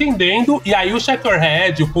 vai entendendo, e aí o Check Your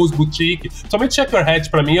Head, o Pose Boutique, somente Check Your Head,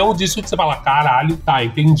 pra mim, é um disco que você fala, caralho, tá,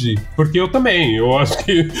 entendi. Porque eu também, eu acho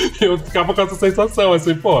que eu ficava com essa sensação,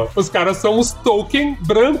 assim, pô, os caras são os Tolkien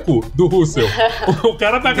branco do Russell. O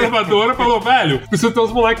cara da gravadora falou, velho, preciso ter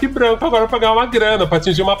uns moleque branco agora pra ganhar uma grana, pra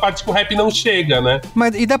atingir uma parte que o rap não chega, né?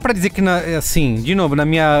 Mas, e dá pra dizer que, assim, de novo,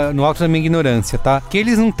 no alto da minha ignorância, tá? Que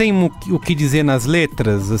eles não têm o que dizer nas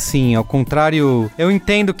letras, assim, ao contrário, eu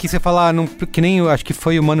entendo que você fala, que nem eu acho que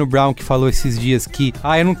foi o Mano Brown que falou esses dias que,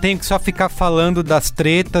 eu não tenho que só ficar falando das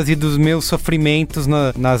tretas e dos meus sofrimentos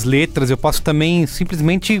nas letras, eu posso também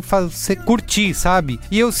simplesmente curtir, sabe?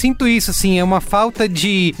 E eu sinto isso, assim, é uma falta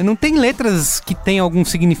de... Não tem letras que tem algum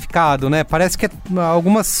significado, né? Parece que é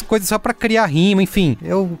algumas coisas só pra criar rima, enfim.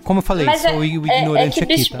 Como eu falei, sou o ignorante aqui. É que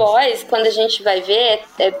Beastie Boys, quando a gente vai ver,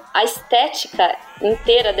 a estética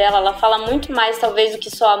inteira dela, ela fala muito mais, talvez, do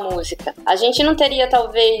que só a música. A gente não teria,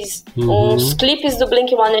 talvez, uns clipes do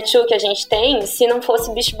Blink-182 que a gente tem se não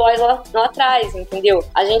fosse Beastie Boys lá atrás, entendeu?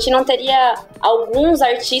 A gente não teria alguns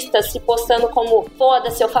artistas se postando como,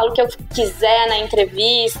 foda-se, eu falo o que eu quiser na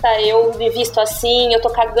entrevista, eu me visto assim, eu tô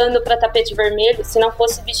cagando pra tapete vermelho, se não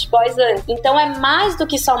fosse Beastie Boys antes. Então é mais do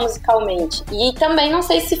que só musicalmente. E também não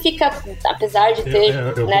sei se fica, apesar de ter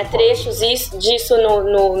trechos disso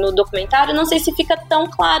no documentário, não sei se fica tão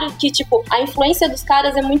claro que, tipo, a influência dos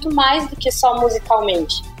caras é muito mais do que só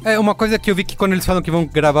musicalmente. Uma coisa que eu vi que quando eles falam que vão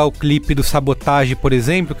gravar o clipe do Sabotage, por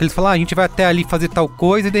exemplo, que eles falam, a gente vai até ali fazer tal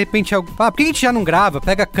coisa e de repente, por que a gente já não grava?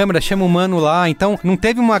 Pega a câmera, chama o mano lá. Então, não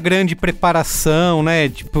teve uma grande preparação, né?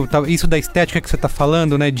 Tipo, isso da estética que você tá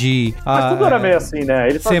falando, né? Mas tudo era meio assim, né?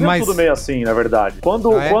 Eles faziam tudo meio assim, na verdade. Quando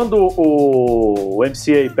o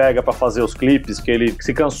MCA pega pra fazer os clipes, que ele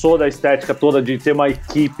se cansou da estética toda de ter uma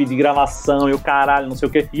equipe de gravação e o caralho, não sei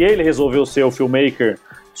o quê, e ele resolveu ser o filmmaker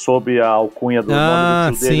sob a alcunha do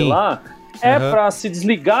nome do tio dele lá, pra se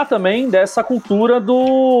desligar também dessa cultura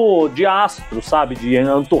de astro, sabe? De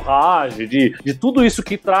entourage, de tudo isso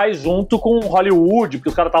que traz junto com Hollywood, porque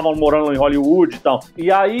os caras estavam morando em Hollywood e tal.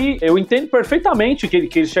 E aí, eu entendo perfeitamente que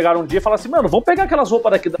eles chegaram um dia e falaram assim, mano, vamos pegar aquelas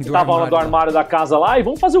roupas que estavam lá do armário da casa lá e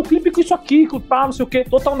vamos fazer o clipe com isso aqui, com pá, não sei o quê.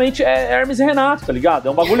 Totalmente Hermes e Renato, tá ligado?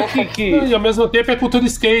 É um bagulho que... E ao mesmo tempo é cultura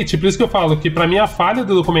skate, por isso que eu falo que pra mim a falha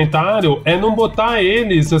do documentário é não botar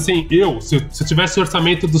eles, assim, se eu tivesse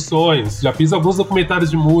orçamento dos sonhos, já fiz alguns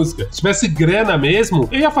documentários de música. Se tivesse grana mesmo,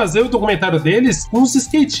 eu ia fazer o documentário deles com os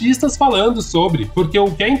skatistas falando sobre. Porque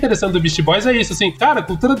o que é interessante do Beastie Boys é isso, assim, cara,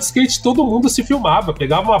 cultura de skate, todo mundo se filmava,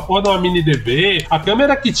 pegava uma porra de uma mini DV, a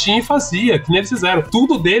câmera que tinha e fazia, que nem eles fizeram.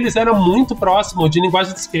 Tudo deles era muito próximo de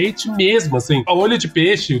linguagem de skate mesmo, assim, a olho de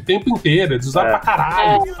peixe o tempo inteiro, eles usavam pra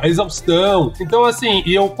caralho, a exaustão. Então, assim,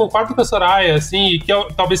 e eu concordo com a Soraya, assim, e que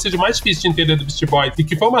talvez seja mais difícil de entender do Beastie Boys, e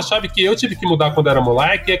que foi uma chave que eu tive que mudar quando era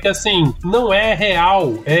moleque, é que, assim, não é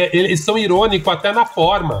real, eles são irônicos até na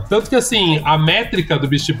forma. Tanto que, assim, a métrica do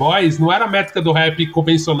Beastie Boys não era a métrica do rap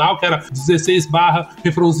convencional, que era 16 barra,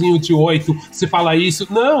 refrãozinho de 8, se fala isso.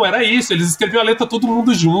 Não, era isso, eles escreviam a letra todo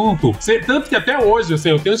mundo junto. Tanto que até hoje, assim,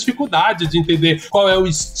 eu tenho dificuldade de entender qual é o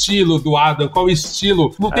estilo do Adam, qual é o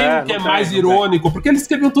estilo. Não tem um que é mais irônico, porque eles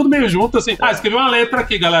escreviam tudo meio junto, assim, escrevi uma letra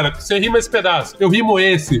aqui, galera, você rima esse pedaço, eu rimo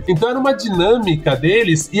esse. Então era uma dinâmica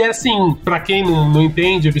deles, e assim, pra quem não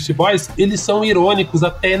entende Beastie Boys, Boys, eles são irônicos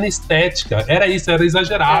até na estética. Era isso, era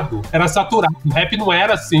exagerado. Era saturado. O rap não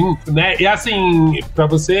era assim, né? E assim, pra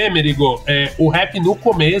você, Merigo, o rap no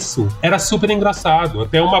começo era super engraçado.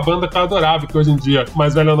 Até uma banda que eu adorava, que hoje em dia,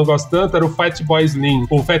 mais velho eu não gosto tanto, era o Fat Boys Slim,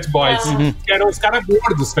 ou Fat Boys, que eram os caras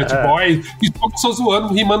gordos, Fat Boys, que estavam só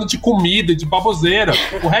zoando, rimando de comida, de baboseira.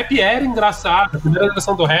 O rap era engraçado. A primeira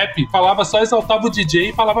geração do rap falava só, exaltava o DJ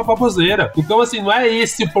e falava baboseira. Então, assim, não é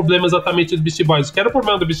esse o problema exatamente do Beastie Boys. O que era o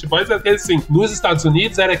problema do Beastie Boys é que, assim, nos Estados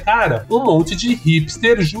Unidos era, cara, um monte de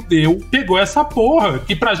hipster judeu pegou essa porra,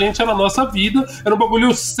 que pra gente era a nossa vida, era um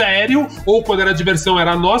bagulho sério, ou quando era diversão,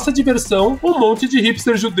 era a nossa diversão, um monte de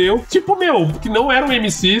hipster judeu, tipo, que não eram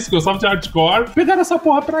MCs, que gostavam de hardcore, pegaram essa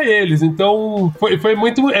porra pra eles. Então, foi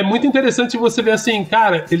muito, é muito interessante você ver assim,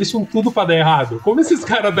 cara, eles tinham tudo pra dar errado. Como esses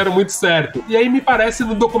caras deram muito certo? E aí me parece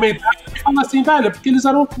no documentário que fala assim, velho, porque eles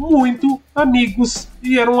eram muito amigos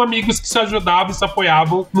e eram amigos que se ajudavam e se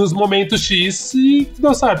apoiavam nos momentos X e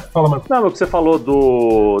deu certo. Fala, Marco. Não, o que você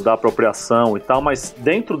falou da apropriação e tal, mas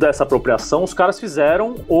dentro dessa apropriação os caras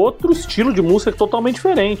fizeram outro estilo de música totalmente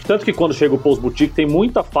diferente. Tanto que quando chega o Pulse Boutique tem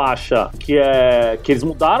muita faixa que eles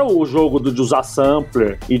mudaram o jogo de usar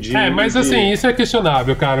sampler e de... mas assim, isso é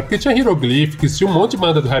questionável, cara, porque tinha Hieroglyphics, tinha um monte de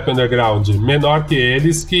banda do rap underground, menor que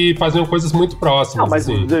eles, que faziam coisas muito próximas. Não, mas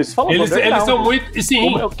assim. Eles são muito...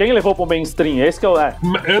 Sim. Quem levou pro mainstream? Esse que é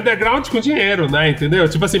underground com dinheiro, né? Entendeu?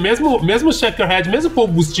 Tipo assim, mesmo Checkerhead, mesmo o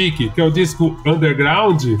Pulse Boutique, que é o disco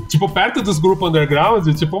underground, tipo, perto dos grupos underground,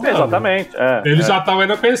 tipo, mano, exatamente. Eles já estavam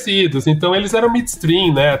ainda conhecidos. Então eles eram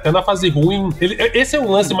midstream, né? Até na fase ruim. Esse é o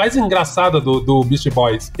lance mais engraçado do Beastie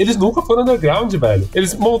Boys. Eles nunca foram underground, velho.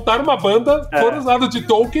 Eles montaram uma banda, foram usados de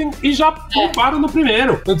Tolkien e já pouparam no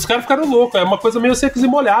primeiro. Os caras ficaram loucos. É uma coisa meio secos e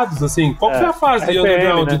molhados, assim. Qual foi a fase de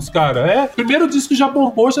underground, né, dos caras? Primeiro disco já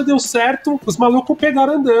bombou, já deu certo. Os malucos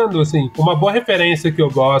pegaram andando, assim. Uma boa referência que eu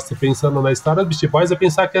gosto, pensando na história do Beastie Boys, é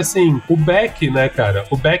pensar que, assim, o Beck, né, cara?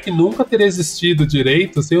 O Beck nunca teria existido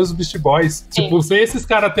direito sem os Beastie Boys. Sim. Tipo, sem esses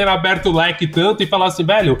caras terem aberto o leque tanto e falar assim,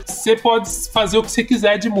 velho, você pode fazer o que você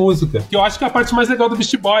quiser de música. Que eu acho que é a parte mais legal do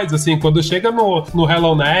Beastie Boys, assim, quando chega no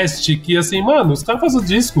Hello Nest, que, assim, mano, os caras fazem o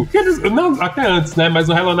disco. Não, até antes, né? Mas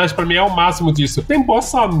o Hello Nest, pra mim, é o máximo disso. Tem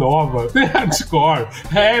bossa nova, tem hardcore,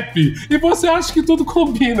 rap, e você acha que tudo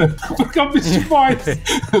combina, porque é o Beastie Boys.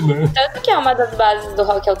 Tanto que é uma das bases do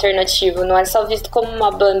rock alternativo, não é só visto como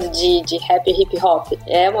uma banda de rap e hip hop,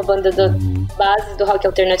 é uma banda base do rock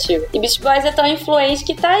alternativo. E Beastie Boys é tão influente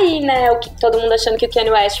que tá aí, né? Todo mundo achando que o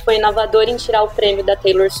Kanye West foi inovador em tirar o prêmio da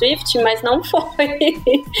Taylor Swift, mas não foi.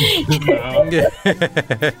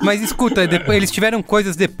 Mas escuta, eles tiveram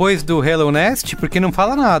coisas depois do Hello Nest, porque não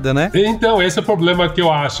fala nada, né? Então, esse é o problema que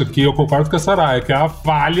eu acho, que eu concordo com a Soraya, que é a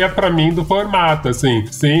falha pra mim do formato, assim.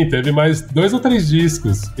 Sim, teve mais 2 ou 3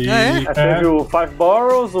 discos. Teve o Five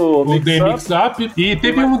Boroughs, o Mix Up, e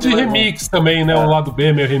teve um de remix também, né? Um lado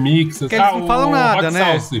B, meio remix. Que eles não falam nada, Hot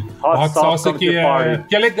né? Sauce. Hot Sauce que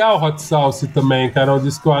é legal, Hot Sauce também, cara. É um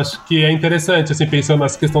disco que eu acho que é interessante, assim, pensando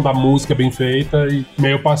nessa questão da música bem feita e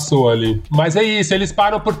meio passou ali. Mas é isso, eles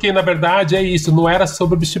param porque, na verdade, é isso, não era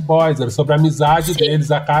sobre o Beastie Boys, era sobre a amizade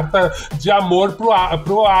deles, a carta de amor pro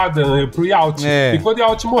Adam, pro Yacht. E quando o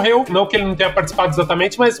Yacht morreu, não que ele não tenha participado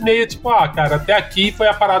exatamente, mas meio tipo, cara, até aqui foi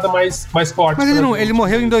a parada mais forte. Mas ele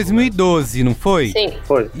morreu em 2012, não foi? Sim.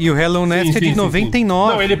 Foi. E o Hello Nest é de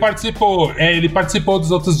 99. Não, ele participou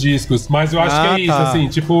dos outros discos, mas eu acho que é isso, assim,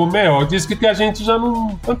 tipo, o disco que a gente já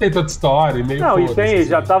não tem tanta história, meio não, e tem, assim.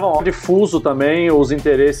 já estavam difuso também os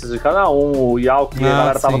interesses de cada um, o Yacht, a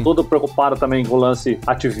galera tava toda preocupada também com o lance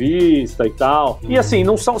ativista e tal. E assim,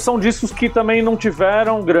 não são discos que também não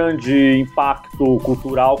tiveram grande impacto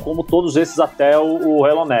cultural como todos esses até o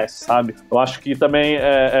Hello Nest, sabe? Eu acho que também,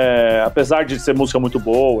 apesar de ser música muito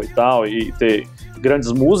boa e tal, e ter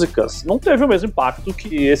grandes músicas, não teve o mesmo impacto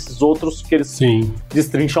que esses outros que eles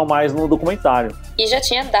destrincham mais no documentário. E já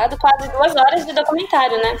tinha dado quase 2 horas de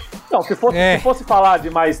documentário, né? Não, se fosse falar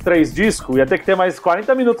de mais 3 discos, ia ter que ter mais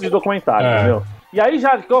 40 minutos de documentário, entendeu? E aí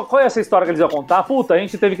já, qual é essa história que eles iam contar? Puta, a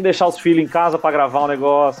gente teve que deixar os filhos em casa pra gravar um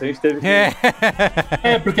negócio, a gente teve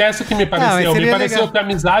que... porque é isso que me pareceu. Me pareceu que a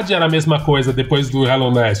amizade era a mesma coisa depois do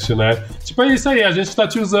Hello Nest, né? Tipo, é isso aí, a gente tá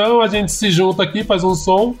tiozão, a gente se junta aqui, faz um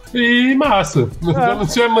som e massa. Não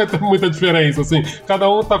tinha muita diferença, assim. Cada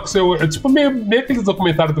um tá com o seu... É tipo meio aqueles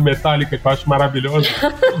documentários do Metallica que eu acho maravilhoso.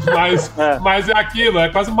 Mas é aquilo, é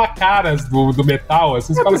quase uma caras do metal,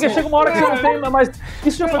 assim. Porque assim, chega uma hora que você não tem, mas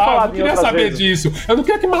isso já foi falado em outras vezes. Eu queria saber disso. Eu não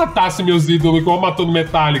queria que matasse meus ídolos igual matou no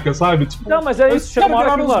Metallica, sabe? Tipo, não, mas é isso. Chega uma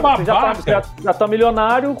hora que, mano, você já tá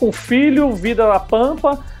milionário, com filho, vida na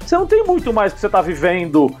pampa. você não tem muito mais que você tá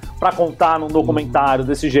vivendo pra contar num documentário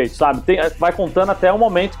desse jeito, sabe? Vai contando até o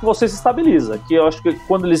momento que você se estabiliza, que eu acho que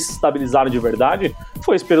quando eles se estabilizaram de verdade,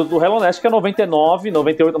 foi esse período do Hello Nest, que é 99,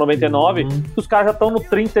 98, 99, que os caras já estão no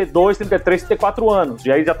 32, 33, 34 anos,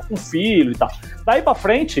 e aí já tá com filho e tal. Daí pra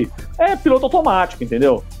frente, é piloto automático,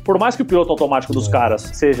 entendeu? Por mais que o piloto automático dos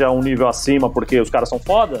caras seja um nível acima, porque os caras são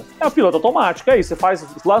foda, é o piloto automático, é isso, você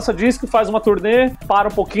lança disco, faz uma turnê, para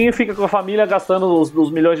um pouquinho e fica com a família gastando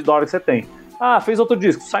os milhões de dólares que você tem. Fez outro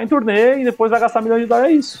disco, sai em turnê e depois vai gastar milhões de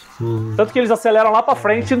dólares, é isso. Tanto que eles aceleram lá pra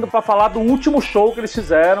frente pra falar do último show que eles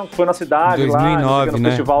fizeram, que foi na cidade, 2009, lá no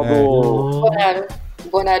festival do...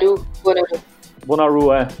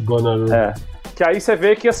 Bonnaroo, é. Que aí você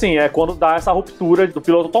vê que, assim, é quando dá essa ruptura do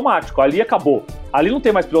piloto automático. Ali acabou. Ali não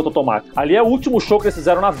tem mais piloto automático. Ali é o último show que eles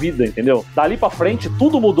fizeram na vida, entendeu? Dali pra frente,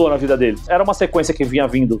 tudo mudou na vida deles. Era uma sequência que vinha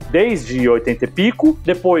vindo desde 80 e pico.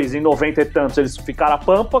 Depois, em 90 e tantos, eles ficaram a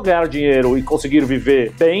pampa, ganharam dinheiro e conseguiram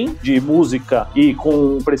viver bem de música e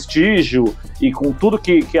com prestígio e com tudo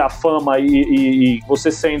que a fama e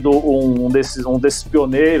você sendo um desses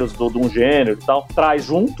pioneiros de um gênero e tal, traz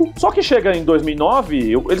junto. Só que chega em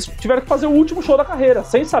 2009, eles tiveram que fazer o último show da carreira,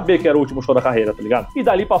 sem saber que era o último show da carreira, tá ligado? E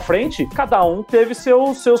dali pra frente, cada um teve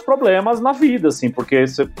seus problemas na vida, assim, porque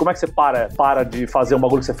como é que você para de fazer um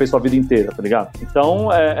bagulho que você fez sua vida inteira, tá ligado? Então,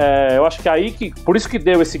 eu acho que aí por isso que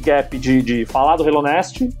deu esse gap de falar do Hello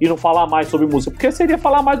Nest e não falar mais sobre música, porque seria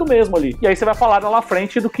falar mais do mesmo ali. E aí você vai falar lá na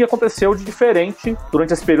frente do que aconteceu de diferente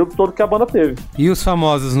durante esse período todo que a banda teve. E os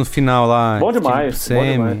famosos no final lá? Bom demais. Bom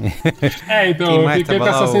demais. Então, eu fiquei com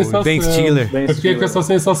essa sensação. Ben Stiller. Eu fiquei com essa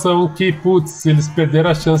sensação que, putz, eles perderam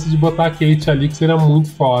a chance de botar a Kate ali, que seria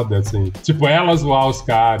muito foda, assim. Tipo, ela zoar os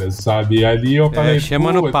caras, sabe? E ali eu falei...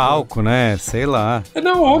 chama no palco, né? Sei lá.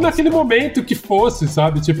 Não, ou naquele momento que fosse,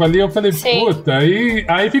 sabe? Tipo, ali eu falei, puta,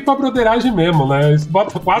 aí ficou a broderagem mesmo, né? Eles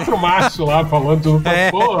botam 4 machos lá falando de outra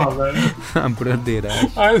porra, velho. A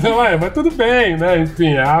broderagem. Mas tudo bem, né?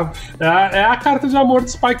 Enfim, é a carta de amor do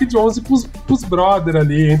Spike Jonze pros brother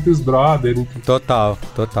ali, entre os brothers. Total.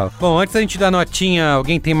 Bom, antes da gente dar notinha,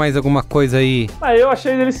 alguém tem mais alguma coisa aí? Eu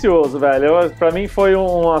achei delicioso, velho. Pra mim foi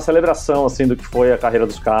uma celebração, assim, do que foi a carreira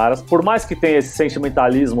dos caras. Por mais que tenha esse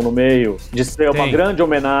sentimentalismo no meio, de ser uma grande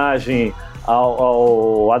homenagem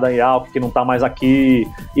ao Adam Yauch, que não tá mais aqui,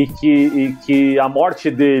 e que a morte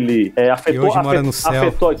dele afetou... Que hoje mora no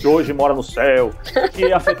céu. Que hoje mora no céu.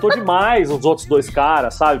 Que afetou demais os outros dois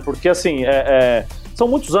caras, sabe? Porque, assim, são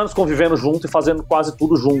muitos anos convivendo junto e fazendo quase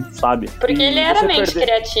tudo junto, sabe? Porque ele era mente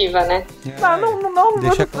criativa, né?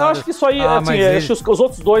 Eu acho que isso aí, acho que os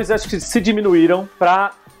outros dois acho que se diminuíram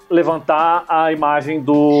pra levantar a imagem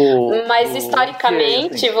do... Mas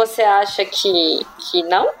historicamente, você acha que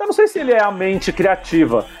não? Eu não sei se ele é a mente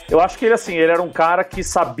criativa. Eu acho que ele era um cara que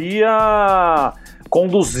sabia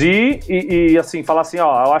conduzir e assim, falar assim,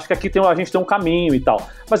 ó, eu acho que aqui a gente tem um caminho e tal.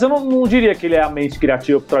 Mas eu não diria que ele é a mente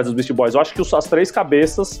criativa por trás dos Beastie Boys. Eu acho que as 3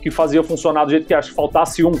 cabeças que faziam funcionar do jeito que acho que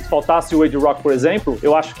faltasse o Ed Rock, por exemplo,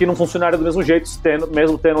 eu acho que não funcionaria do mesmo jeito,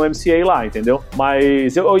 mesmo tendo o MCA lá, entendeu?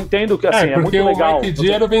 Mas eu entendo que, assim, é muito legal. Porque o Mike D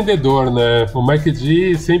era o vendedor, né? O Mike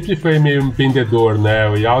D sempre foi meio vendedor, né?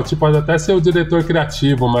 O Yacht pode até ser o diretor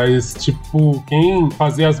criativo, mas, tipo, quem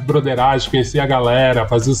fazia as broderagens, conhecia a galera,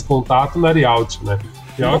 fazia os contatos, não era Yacht, né?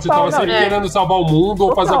 Yacht tava sempre querendo salvar o mundo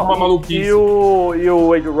ou fazer alguma maluquice. E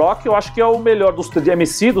o Ed Rock, eu acho que é o melhor de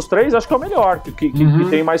MC dos 3, acho que é o melhor, que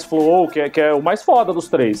tem mais flow, que é o mais foda dos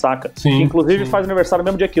 3, saca? Sim, que inclusive faz aniversário no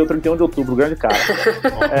mesmo dia que eu, 31 de outubro, grande cara.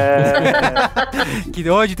 Que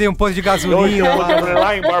hoje tem um posto de gasolina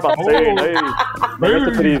lá em Barbacena,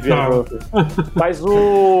 muito trivia. Mas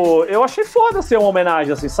eu achei foda ser uma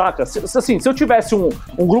homenagem, assim, saca? Se eu tivesse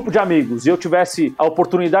um grupo de amigos e eu tivesse a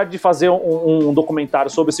oportunidade de fazer um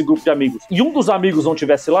documentário sobre esse grupo de amigos e um dos amigos não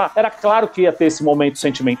tivesse lá, era claro que ia ter esse momento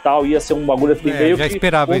sentimental, ia ser um bagulho assim, meio que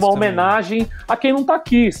uma homenagem a quem não tá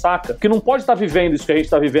aqui, saca? Que não pode estar vivendo isso que a gente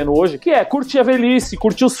tá vivendo hoje, que é curtir a velhice,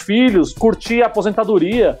 curtir os filhos, curtir a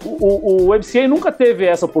aposentadoria. O MCA nunca teve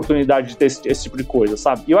essa oportunidade de ter esse tipo de coisa,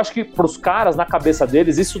 sabe? E eu acho que pros caras, na cabeça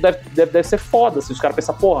deles, isso deve ser foda, assim, os caras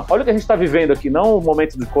pensam, porra, olha o que a gente tá vivendo aqui, não o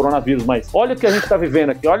momento do coronavírus, mas olha o que a gente tá vivendo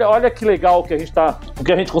aqui, olha que legal o que a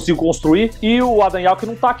gente conseguiu construir, e o Adam Yauch que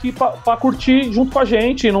não tá aqui pra curtir junto com a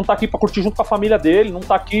gente, não tá aqui pra curtir junto com a família dele, não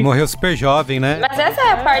tá aqui... Morreu super jovem, né? Mas essa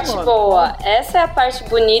é a parte boa, essa é a parte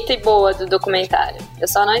bonita e boa do documentário. Eu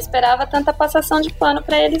só não esperava tanta passação de pano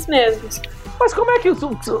pra eles mesmos. Mas como é que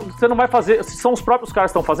você não vai fazer, se são os próprios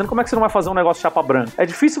caras que estão fazendo, como é que você não vai fazer um negócio chapa branca? É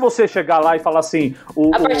difícil você chegar lá e falar assim...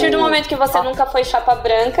 A partir do momento que você nunca foi chapa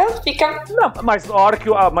branca, fica... Não, mas a hora que...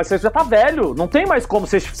 mas você já tá velho, não tem mais como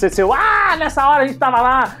você ser... nessa hora a gente tava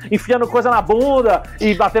lá enfiando coisa na bunda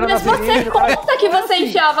e batendo nas meninas. Mas você conta que você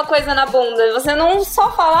enfiava coisa na bunda, você não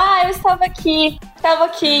só fala, eu estava aqui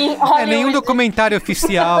em Hollywood. Nenhum documentário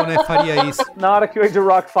oficial, né, faria isso. Na hora que o Ed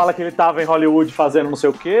Rock fala que ele tava em Hollywood fazendo não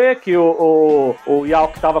sei o quê, que o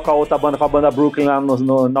Yauch tava com a outra banda, com a banda Brooklyn lá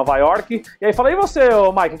no Nova York, e aí fala, e você,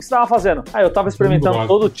 Mike, o que você tava fazendo? Eu tava experimentando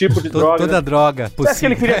todo tipo de droga. Toda droga possível. Você acha que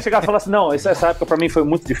ele queria chegar e falar assim, não, essa época pra mim foi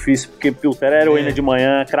muito difícil, porque filter era heroína de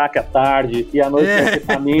manhã, crack à tarde, e à noite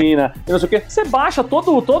anfetamina, e não sei o quê. Você baixa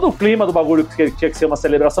todo o clima do bagulho que tinha que ser uma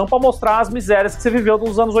celebração pra mostrar as misérias que você viveu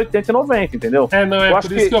nos anos 80 e 90, entendeu?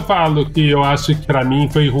 Por isso que eu falo que eu acho que pra mim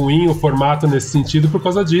foi ruim o formato nesse sentido por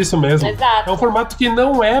causa disso mesmo. Exato. É um formato que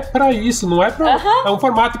não é pra isso, não é pra... É um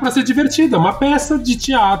formato pra ser divertido, é uma peça de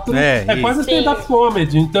teatro. É quase stand-up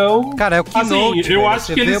comedy, então... Cara, é o keynote, assim, eu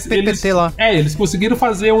acho que eles conseguiram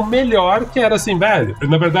fazer o melhor, que era assim, velho,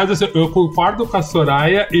 na verdade assim, eu concordo com a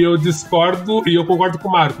Soraya e eu discordo e eu concordo com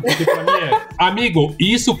o Marco, porque pra mim amigo,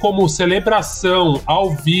 isso como celebração ao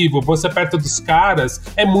vivo, você perto dos caras,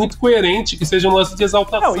 é muito coerente que seja um lance de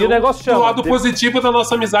exaltação e o negócio chama, do lado positivo da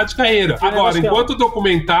nossa amizade e carreira. Agora, enquanto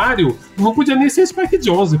documentário, não podia nem ser Spike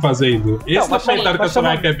Jonze fazendo. Esse documentário que a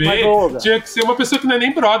Soraya quer ver tinha que ser uma pessoa que não é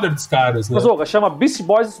nem brother dos caras, né? Mas, Olga, chama Beastie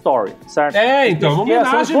Boys Story, certo? Então, uma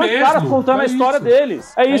homenagem mesmo. São os caras contando a história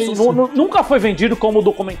deles. É isso. Nunca foi vendido como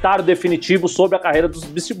documentário definitivo sobre a carreira dos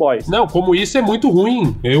Beastie Boys. Não, como isso é muito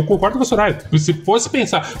ruim. Eu concordo com a Soraya. Se fosse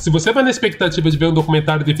pensar, se você vai na expectativa de ver um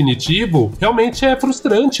documentário definitivo, realmente é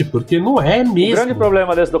frustrante, porque não é mesmo. O grande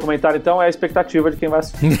problema desse documentário, então, é a expectativa de quem vai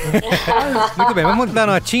assistir. Muito bem, vamos dar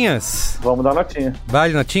notinhas? Vamos dar notinha.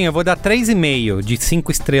 Vale notinha? Eu vou dar 3,5 de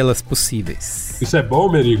 5 estrelas possíveis. Isso é bom,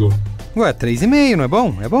 Merigo? Ué, 3,5, não é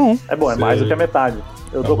bom? É bom. É bom, é mais do que a metade.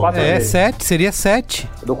 Eu dou 4,5. 7, seria 7.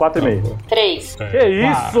 Eu dou 4,5. 3. Que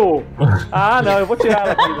isso? Não, eu vou tirar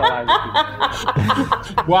ela aqui da live.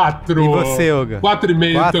 4. E você, Olga?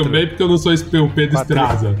 4,5 também, porque eu não sou o Pedro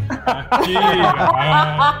Estraza. Aqui,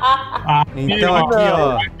 então aqui,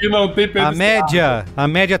 ó. Aqui não tem Pedro Estraza. A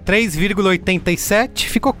média 3,87.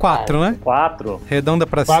 Ficou 4, né? 4. Redonda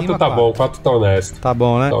pra 4 cima. 4 tá bom, 4 tá honesto. Tá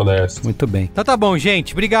bom, né? Tá honesto. Muito bem. Então tá bom,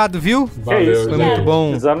 gente. Obrigado, viu? Valeu, foi muito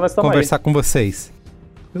bom conversar com vocês.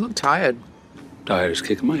 You look tired. Tired as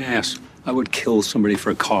kicking my ass. I would kill somebody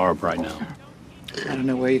for a carb right now. I don't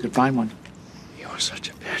know where you could find one. You're such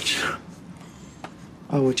a bitch.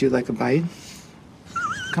 Oh, would you like a bite?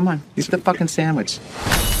 Come on, eat the fucking sandwich.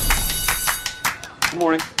 Good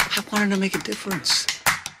morning. I wanted to make a difference.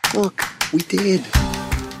 Look, we did.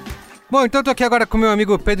 Bom, então eu tô aqui agora com meu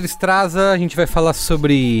amigo Pedro Estraza. A gente vai falar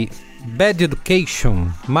sobre Bad Education,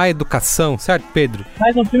 Má Educação, certo, Pedro?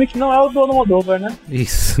 Mais um filme que não é o do Almodóvar, né?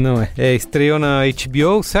 Isso, não é. Estreou na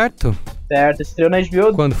HBO, certo? Certo, estreou na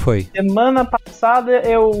HBO. Quando foi? Semana passada,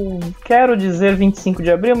 eu quero dizer 25 de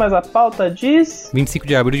abril, mas a pauta diz... 25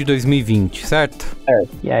 de abril de 2020, certo? Certo.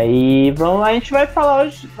 E aí, a gente vai falar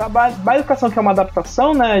hoje da Má Educação, que é uma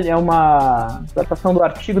adaptação, né? É uma adaptação do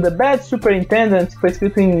artigo The Bad Superintendent, que foi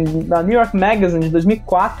escrito na New York Magazine de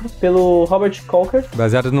 2004, pelo Robert Colker.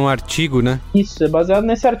 Baseado num artigo, né? Isso, é baseado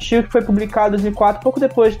nesse artigo que foi publicado em 2004, pouco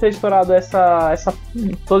depois de ter estourado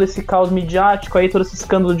todo esse caos midiático aí, todo esse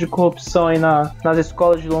escândalo de corrupção aí nas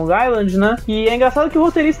escolas de Long Island, né? E é engraçado que o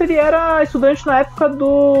roteirista, ele era estudante na época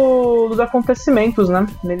dos acontecimentos, né?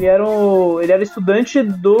 Ele era estudante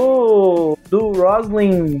do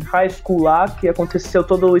Roslyn High School lá, que aconteceu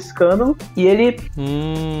todo o escândalo, e ele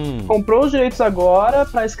comprou os direitos agora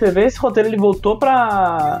pra escrever esse roteiro. Ele voltou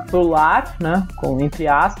pro lar, né? Entre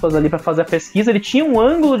aspas, ali pra fazer a pesquisa. Ele tinha um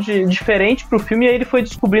ângulo diferente pro filme, e aí ele foi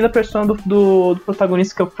descobrindo a persona do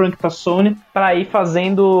protagonista, que é o Frank Tassone, pra ir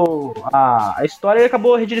fazendo a história. Ele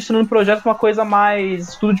acabou redirecionando o projeto pra uma coisa mais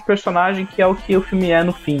estudo de personagem, que é o que o filme é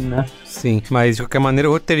no fim, né? Sim, mas de qualquer maneira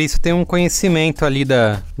o roteirista tem um conhecimento ali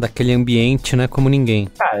daquele ambiente, né, como ninguém.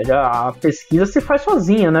 A pesquisa se faz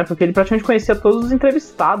sozinha, né, porque ele praticamente conhecia todos os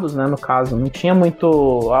entrevistados, né, no caso, não tinha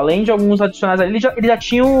muito, além de alguns adicionais ali, ele já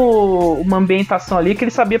tinha uma ambientação ali que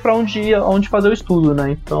ele sabia pra onde fazer o estudo,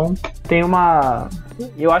 né, então tem uma...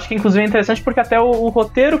 Eu acho que inclusive é interessante porque até o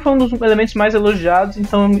roteiro foi um dos elementos mais elogiados,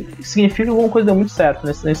 então significa que alguma coisa deu muito certo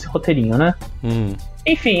nesse roteirinho, né?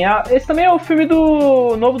 Enfim, esse também é o filme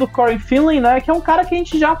novo do Corey Finley, né? Que é um cara que a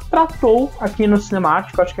gente já tratou aqui no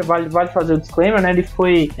Cinemático. Acho que vale fazer o disclaimer, né? Ele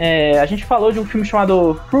foi... a gente falou de um filme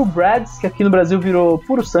chamado True Breads, que aqui no Brasil virou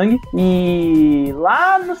Puro Sangue. E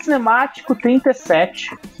lá no Cinemático 37,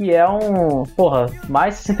 que é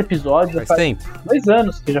mais de 60 episódios. Faz tempo. 2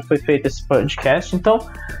 anos que já foi feito esse podcast. Então,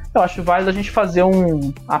 eu acho válido a gente fazer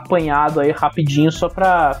um apanhado aí rapidinho só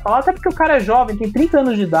pra falar, até porque o cara é jovem, tem 30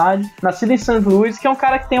 anos de idade, nascido em St. Louis, que é um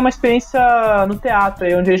cara que tem uma experiência no teatro,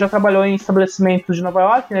 aí, onde ele já trabalhou em estabelecimentos de Nova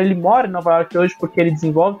York, né? Ele mora em Nova York hoje porque ele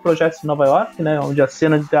desenvolve projetos em Nova York, né? Onde a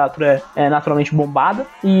cena de teatro é naturalmente bombada,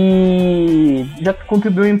 e já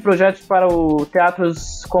contribuiu em projetos para o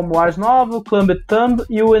teatros como Ars Nova, Club Thumb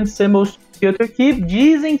e o Ensemble que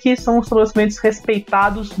dizem que são os estabelecimentos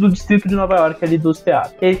respeitados do distrito de Nova York, ali dos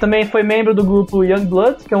teatros. Ele também foi membro do grupo Young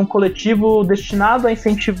Blood, que é um coletivo destinado a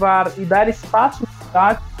incentivar e dar espaço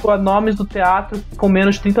a nomes do teatro com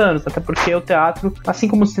menos de 30 anos, até porque o teatro, assim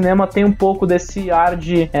como o cinema, tem um pouco desse ar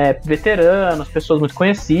de veteranos, pessoas muito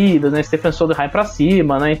conhecidas, né, Stephen Sondheim pra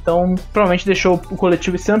cima, né, então provavelmente deixou o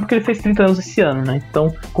coletivo esse ano porque ele fez 30 anos esse ano, né,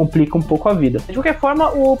 então complica um pouco a vida. De qualquer forma,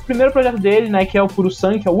 o primeiro projeto dele, né, que é o Puro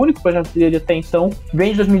Sangue, que é o único projeto dele até então,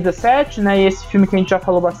 vem de 2017, né, e esse filme que a gente já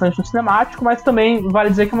falou bastante no Cinemático, mas também vale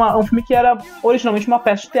dizer que é um filme que era originalmente uma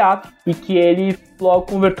peça de teatro, e que ele logo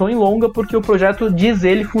convertou em longa, porque o projeto, diz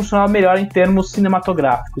ele, funcionava melhor em termos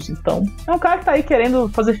cinematográficos. Então, é um cara que tá aí querendo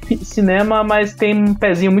fazer cinema, mas tem um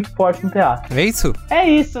pezinho muito forte no teatro. É isso? É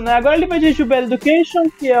isso, né? Agora ele vai dirigir o Bad Education,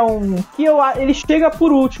 que é ele chega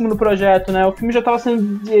por último no projeto, né? O filme já tava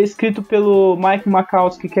sendo escrito pelo Mike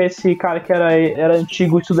Makowski, que é esse cara que era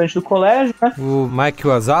antigo estudante do colégio, né? O Mike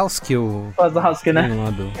Wazowski, Wazowski, né?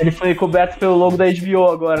 Ele foi coberto pelo logo da HBO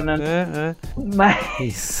agora, né? Mas...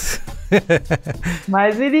 Isso.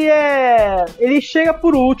 Mas ele chega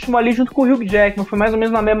por último ali junto com o Hugh Jackman. Foi mais ou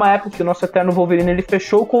menos na mesma época que o nosso eterno Wolverine ele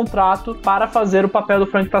fechou o contrato para fazer o papel do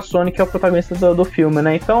Frank Tassone, que é o protagonista do filme,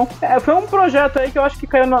 né? Então foi um projeto aí que eu acho que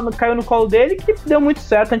caiu no colo dele, que deu muito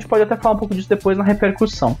certo. A gente pode até falar um pouco disso depois na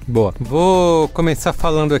repercussão. Boa, vou começar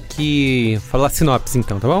falando aqui, falar sinopse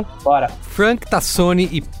então, tá bom? Bora. Frank Tassone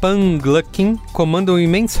e Pam Gluckin comandam o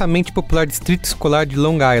imensamente popular distrito escolar de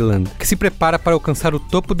Long Island, que se prepara para alcançar o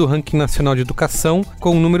topo do ranking nacional de educação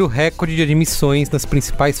com um número recorde de admissões nas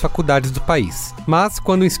principais faculdades do país. Mas,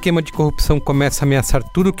 quando um esquema de corrupção começa a ameaçar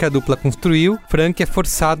tudo que a dupla construiu, Frank é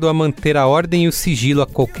forçado a manter a ordem e o sigilo a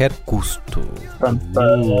qualquer custo.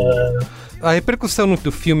 A repercussão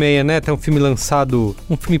do filme aí, né? Tem um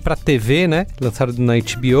filme pra TV, né? Lançado na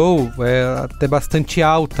HBO, é até bastante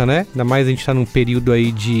alta, né? Ainda mais a gente tá num período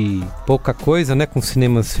aí de pouca coisa, né? Com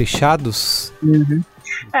cinemas fechados. Uhum.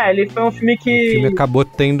 Ele foi um filme que... O filme acabou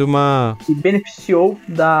tendo que beneficiou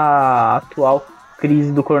da atual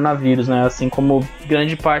crise do coronavírus, né? Assim como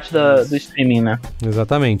grande parte do streaming, né?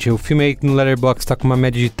 Exatamente. O filme aí no Letterboxd tá com uma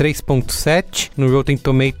média de 3.7. No Rotten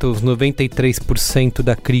Tomatoes, 93%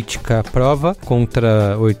 da crítica aprova,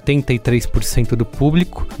 contra 83% do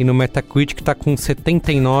público. E no Metacritic tá com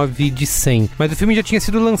 79 de 100. Mas o filme já tinha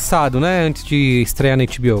sido lançado, né? Antes de estrear na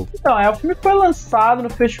HBO. Então, o filme foi lançado no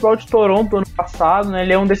Festival de Toronto ano passado, né?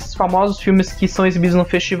 Ele é um desses famosos filmes que são exibidos no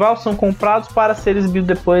festival, são comprados para ser exibidos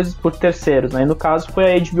depois por terceiros, né? E no caso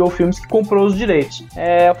foi a HBO Filmes que comprou os direitos.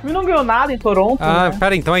 O filme não ganhou nada em Toronto. Né?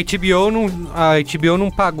 Pera, então a HBO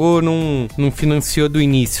não pagou, não financiou do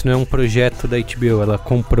início, não é um projeto da HBO, ela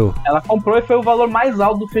comprou. Ela comprou e foi o valor mais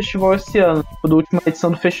alto do festival esse ano, da última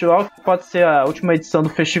edição do festival, que pode ser a última edição do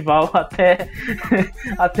festival até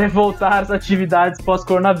voltar às atividades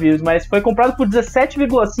pós-coronavírus, mas foi comprado por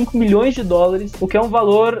 17,5 milhões de dólares, o que é um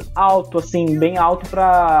valor alto, assim, bem alto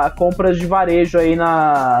para compras de varejo aí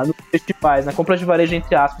nos festivais, né? Compras de varejo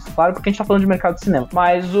entre aspas, claro, porque a gente tá falando de mercado de cinema.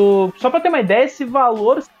 Mas só pra ter uma ideia, esse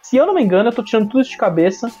valor, se eu não me engano, eu tô tirando tudo isso de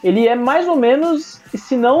cabeça, ele é mais ou menos,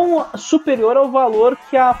 se não superior ao valor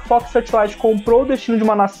que a Fox Searchlight comprou o Destino de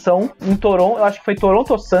uma Nação em Toronto, eu acho que foi Toronto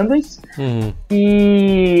ou Sundance,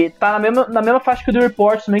 e tá na mesma faixa que o The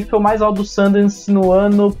Report também, que foi o mais alto do Sundance no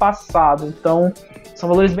ano passado. Então, são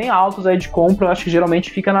valores bem altos aí de compra. Eu acho que geralmente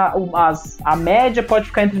fica a média pode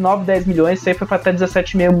ficar entre 9 e 10 milhões, isso aí foi para até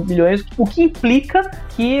 17,5 milhões, o que implica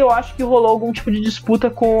que eu acho que rolou algum tipo de disputa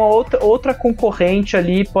com a outra concorrente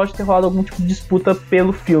ali, pode ter rolado algum tipo de disputa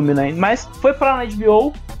pelo filme, né? Mas foi para na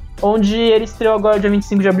HBO, onde ele estreou agora dia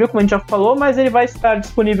 25 de abril, como a gente já falou, mas ele vai estar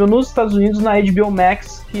disponível nos Estados Unidos na HBO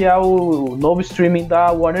Max, que é o novo streaming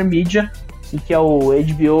da Warner Media, e que é o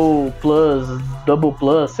HBO Plus, Double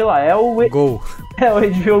Plus, sei lá, é o... Go. É o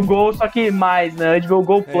HBO Go, só que mais, né? O HBO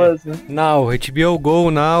Go Plus, né? Now, HBO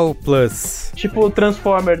Go Now Plus. Tipo o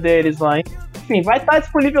Transformer deles lá, hein? Enfim, vai estar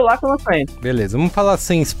disponível lá pela frente. Beleza, vamos falar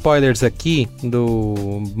sem spoilers aqui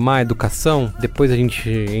do Má Educação. Depois a gente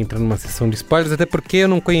entra numa sessão de spoilers, até porque eu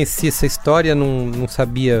não conhecia essa história, não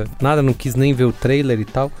sabia nada, não quis nem ver o trailer e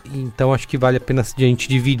tal. Então acho que vale a pena a gente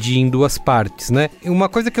dividir em duas partes, né? Uma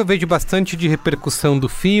coisa que eu vejo bastante de repercussão do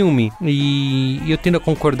filme, e eu tendo a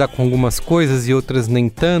concordar com algumas coisas e outras nem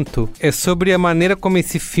tanto, é sobre a maneira como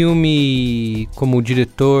esse filme, como o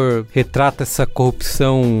diretor retrata essa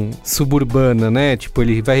corrupção suburbana, né? Tipo,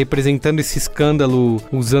 ele vai representando esse escândalo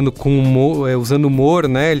usando humor,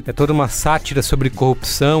 né? É toda uma sátira sobre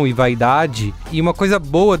corrupção e vaidade. E uma coisa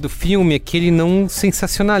boa do filme é que ele não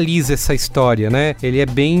sensacionaliza essa história, né? Ele é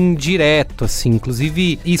bem direto, assim.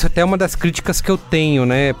 Inclusive, isso até é uma das críticas que eu tenho,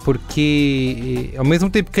 né? Porque ao mesmo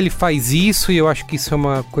tempo que ele faz isso, e eu acho que isso é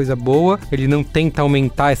uma coisa boa, ele não tenta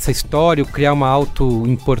aumentar essa história ou criar uma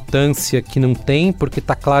auto-importância que não tem, porque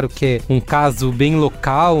tá claro que é um caso bem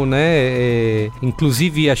local, né?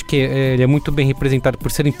 Inclusive, acho que ele é muito bem representado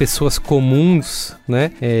por serem pessoas comuns,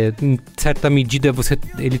 né? Em certa medida,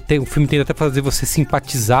 o filme tenta até fazer você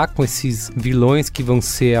simpatizar com esses vilões que vão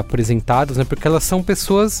ser apresentados, né? Porque elas são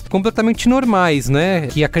pessoas completamente normais, né?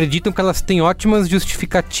 Que acreditam que elas têm ótimas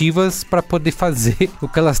justificativas para poder fazer o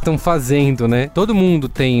que elas estão fazendo, né? Todo mundo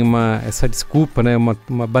tem essa desculpa, né?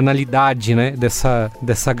 Uma banalidade, né?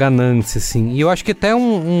 Dessa ganância, assim. E eu acho que até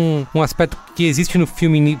um aspecto que existe no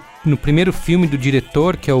filme, no primeiro filme do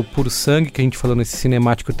diretor, que é o Puro Sangue, que a gente falou nesse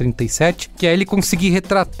Cinemático 37, que é ele conseguir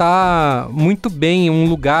retratar muito bem um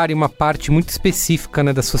lugar e uma parte muito específica,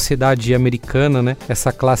 né, da sociedade americana, né,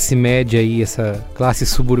 essa classe média aí, essa classe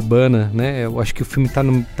suburbana, né, eu acho que o filme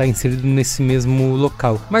tá inserido nesse mesmo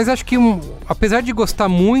local. Mas acho que, apesar de gostar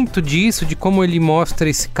muito disso, de como ele mostra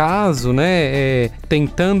esse caso, né,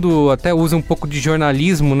 tentando, até usa um pouco de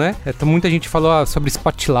jornalismo, né, muita gente falou sobre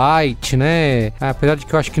Spotlight, né, apesar de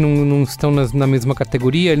que eu acho que não estão na mesma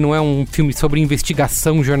categoria, ele não é um filme sobre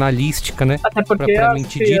investigação jornalística, né? Até porque as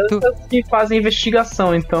crianças que fazem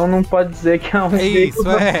investigação, então não pode dizer que é um veículo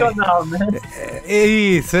profissional, né?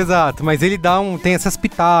 Isso, exato, mas ele tem essas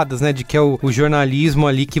pitadas, né, de que é o jornalismo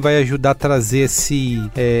ali que vai ajudar a trazer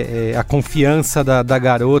a confiança da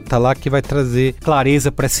garota lá, que vai trazer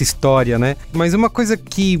clareza pra essa história, né? Mas uma coisa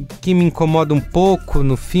que me incomoda um pouco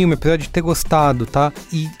no filme, apesar de ter gostado, tá?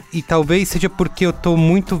 E talvez seja porque eu tô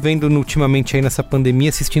muito vendo ultimamente aí nessa pandemia,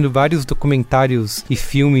 assistindo vários documentários e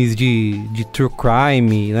filmes de true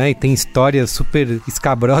crime, né? E tem histórias super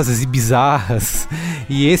escabrosas e bizarras.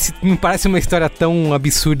 E esse me parece uma história tão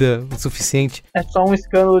absurda o suficiente. É só um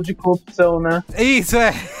escândalo de corrupção, né? Isso,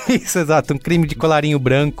 exato. Um crime de colarinho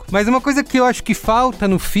branco. Mas uma coisa que eu acho que falta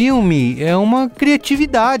no filme é uma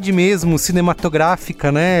criatividade mesmo,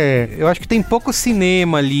 cinematográfica, né? Eu acho que tem pouco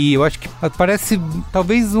cinema ali. Eu acho que parece,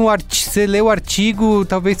 talvez, você lê o artigo,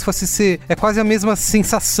 talvez fosse ser... É quase a mesma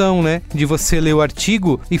sensação, né? De você ler o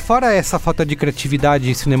artigo. E fora essa falta de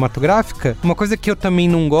criatividade cinematográfica, uma coisa que eu também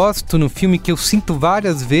não gosto no filme, que eu sinto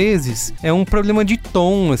várias vezes, é um problema de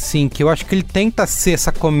tom, assim, que eu acho que ele tenta ser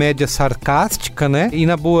essa comédia sarcástica, né? E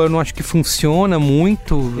na boa, eu não acho que funciona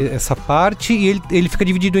muito essa parte, e ele fica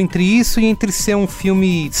dividido entre isso e entre ser um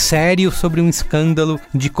filme sério sobre um escândalo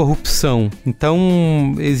de corrupção.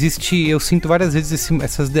 Então, eu sinto várias vezes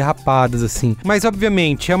essas derrapadas, assim. Mas,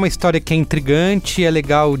 obviamente, é uma história que é intrigante, é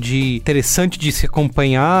legal, interessante de se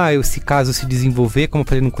acompanhar, esse caso se desenvolver, como eu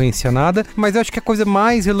falei, não conhecia nada, mas eu acho que a coisa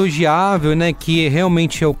mais elogiável, né, que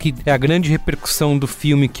realmente é a grande repercussão do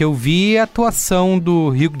filme que eu vi, é a atuação do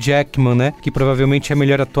Hugh Jackman, né, que provavelmente é a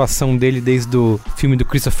melhor atuação dele desde o filme do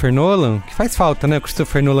Christopher Nolan, que faz falta, né, o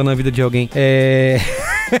Christopher Nolan na vida de alguém.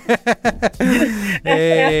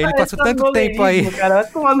 Ele passou tanto tempo aí. Cara,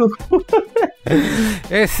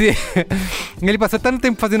 ele passou tanto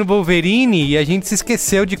tempo fazendo Wolverine e a gente se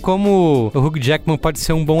esqueceu de como o Hugh Jackman pode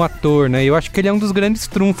ser um bom ator, né? Eu acho que ele é um dos grandes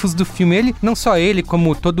trunfos do filme. Ele, não só ele,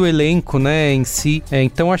 como todo o elenco, né, em si.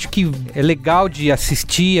 Então acho que é legal de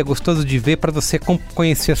assistir, é gostoso de ver pra você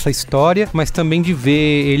conhecer essa história, mas também de ver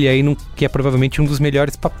ele aí, que é provavelmente um dos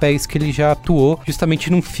melhores papéis que ele já atuou, justamente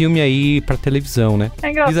num filme aí pra televisão, né? É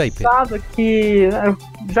engraçado aí, que,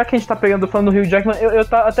 já que a gente tá falando do Hugh Jackman, eu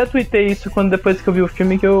até tuitei isso depois que eu vi o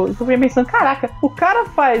filme, que eu fui pensando, caraca, o cara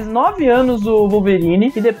faz 9 anos o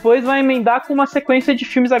Wolverine e depois vai emendar com uma sequência de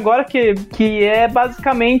filmes agora que é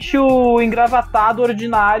basicamente o engravatado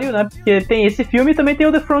ordinário, né? Porque tem esse filme e também tem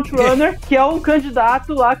o The Frontrunner, que é um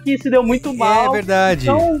candidato lá que se deu muito mal. É verdade.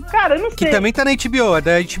 Então, cara, eu não sei. Que também tá na HBO, é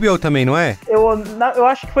da HBO também, não é? Eu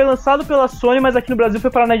acho que foi lançado pela Sony, mas aqui no Brasil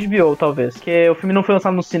foi parar na HBO, talvez. Porque o filme não foi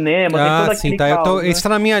lançado no cinema, tem todo aquele caos, né? Esse tá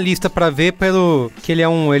na minha lista pra ver pelo que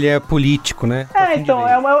ele é político, né? Então,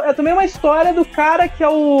 é também uma história do cara que é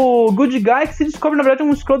o good guy que se descobre, na verdade,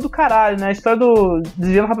 um escroto do caralho, né? A história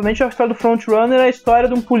desviando rapidamente, a história do frontrunner é a história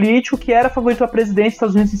de um político que era favorito à presidência dos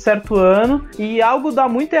Estados Unidos em certo ano, e algo dá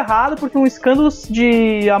muito errado porque um escândalo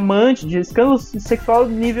de amante, de escândalo sexual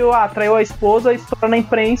nível traiu a esposa, estoura na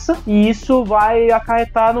imprensa, e isso vai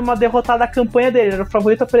acarretar numa derrotada da campanha dele. Ele era o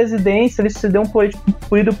favorito à presidência, ele sucedeu um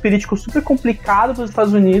político super complicado para os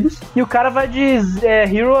Estados Unidos, e o cara vai de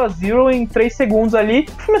hero a zero em 3 segundos ali.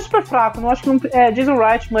 O filme é super fraco, não acho que não... Jason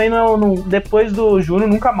Reitman depois do Júnior,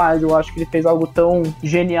 nunca mais eu acho que ele fez algo tão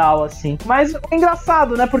genial assim. Mas é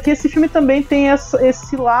engraçado, né, porque esse filme também tem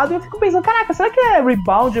esse lado, e eu fico pensando, caraca, será que é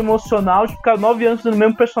rebound emocional de ficar 9 anos no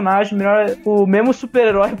mesmo personagem, o mesmo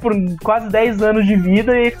super-herói por quase 10 anos de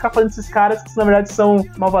vida e ficar fazendo esses caras que na verdade são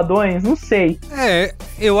malvadões? Não sei.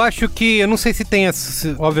 Eu acho que, eu não sei se tem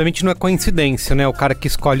obviamente não é coincidência, né, o cara que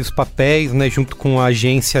escolhe os papéis, né, junto com a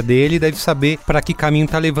agência dele, deve saber pra que caminho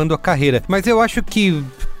tá levando a carreira. Mas eu acho que,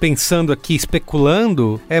 pensando aqui,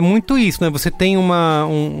 especulando, é muito isso, né? Você tem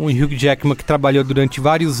um Hugh Jackman que trabalhou durante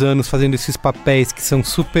vários anos fazendo esses papéis que são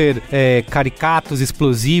super caricatos,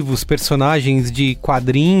 explosivos, personagens de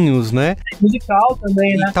quadrinhos, né? Musical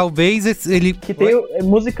também, né? E talvez ele... Que tem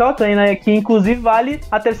musical também, né? Que inclusive vale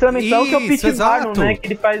a terceira menção, que é o P.T. Barnum, né? Que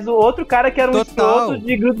ele faz o outro cara que era um escroto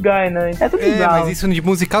de good guy, né? É tudo bizarro. Mas isso de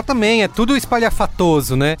musical também, é tudo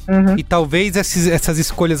espalhafatoso, né? Uhum. E talvez essas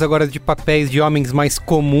escolhas agora de papéis de homens mais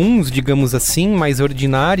comuns, digamos assim, mais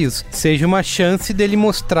ordinários, seja uma chance dele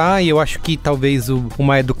mostrar, e eu acho que talvez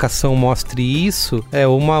Uma Educação mostre isso,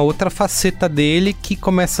 uma outra faceta dele que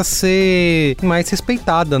começa a ser mais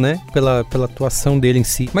respeitada, né? Pela atuação dele em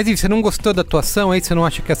si. Mas e você não gostou da atuação aí? Você não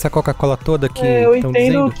acha que essa Coca-Cola toda que eu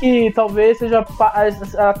entendo que talvez seja,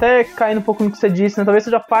 até caindo um pouco no que você disse, né? Talvez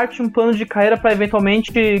seja parte de um plano de carreira pra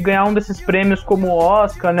eventualmente ganhar um desses prêmios como o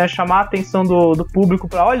Oscar, né? Chamar a atenção do público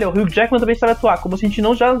pra, olha, o Hugh Jackman também sabe atuar, como se a gente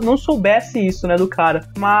já não soubesse isso, né, do cara.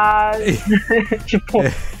 Mas, tipo...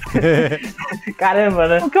 Caramba,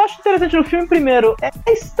 né? O que eu acho interessante no filme, primeiro,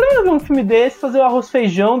 é estranho ver um filme desse fazer o arroz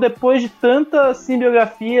feijão depois de tantas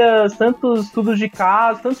cinebiografias, tantos estudos de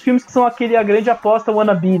caso, tantos filmes que são a grande aposta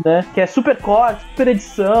wannabe, né? Que é super corte, super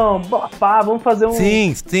edição, vamos fazer um...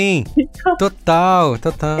 Sim. Então, total.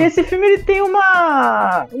 Esse filme, ele tem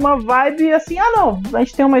uma vibe assim, não, a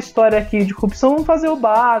gente tem uma história aqui de corrupção, vamos fazer o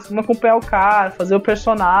básico, vamos acompanhar o cara, fazer o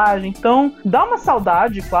personagem. Então, dá uma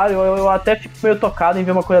saudade, claro, eu até fico meio tocado em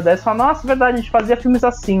ver uma coisa dessa e falar, nossa, verdade, a gente fazia filmes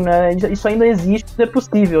assim, né? Isso ainda existe, isso é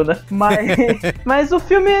possível, né? Mas o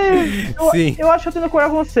filme, eu acho que eu tenho que concordar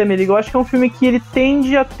com você, Merigo. Eu acho que é um filme que ele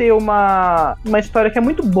tende a ter uma história que é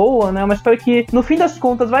muito boa, né? Uma história que, no fim das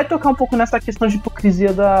contas, vai tocar um pouco nessa questão de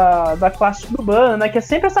hipocrisia da classe urbana, né? Que é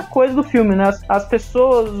sempre essa coisa do filme, né? As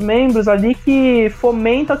pessoas, os membros ali que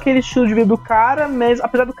fomentam aquele estilo de vida do cara, mas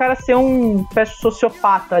apesar do cara ser um espécie de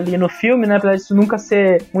sociopata ali no filme, né? Apesar disso nunca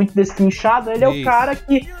ser muito destrinchado, ele é o cara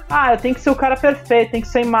que, tem que ser o cara perfeito, tem que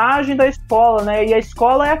ser a imagem da escola, né? E a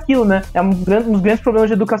escola é aquilo, né? É um dos grandes problemas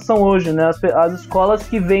de educação hoje, né? As escolas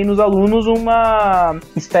que veem nos alunos uma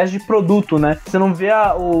espécie de produto, né? Você não vê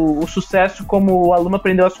o sucesso como o aluno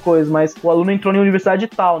aprendeu as coisas, mas o aluno entrou em universidade e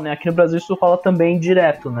tal, né? Aqui no Brasil isso rola também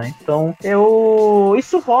direto, né? Então,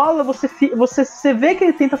 isso rola, você vê que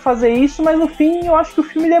ele tenta fazer isso, mas no fim eu acho que o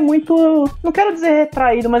filme ele é muito, não quero dizer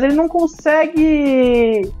retraído, mas ele não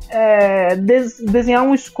consegue desenhar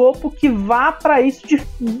um escopo que vá pra isso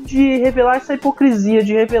de revelar essa hipocrisia,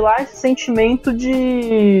 de revelar esse sentimento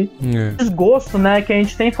de desgosto, né? Que a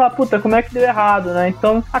gente tem e fala, puta, como é que deu errado, né?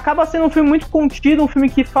 Então, acaba sendo um filme muito contido, um filme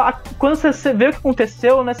que quando você vê o que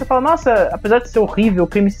aconteceu, né? Você fala, nossa, apesar de ser horrível o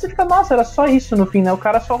crime, você fica, nossa, era só isso no fim, né? O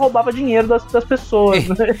cara só roubava dinheiro das pessoas.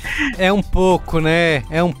 É um pouco, né?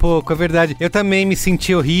 É verdade. Eu também me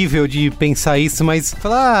senti horrível de pensar isso, mas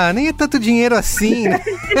falar, nem é tanto dinheiro assim, né?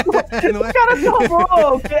 O cara se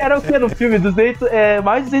roubou, era o que no filme?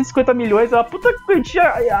 Mais de 250 milhões, é uma puta quantia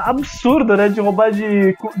absurda, né? De roubar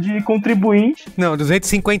de contribuinte. Não,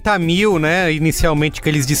 250 mil, né? Inicialmente que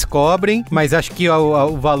eles descobrem, mas acho que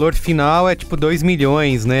o valor final é tipo 2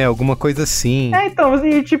 milhões, né? Alguma coisa assim. Então,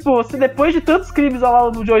 assim, tipo, se depois de tantos crimes ao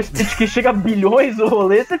lado do Joe Street que chega a bilhões o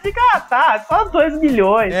rolê, você fica, só 2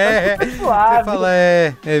 milhões. Tá suave. Você fala,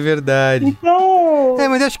 é verdade. Então...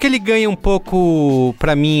 mas acho que ele ganha um pouco,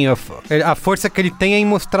 pra mim, A força que ele tem é em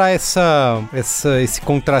mostrar esse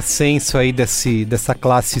contrassenso aí dessa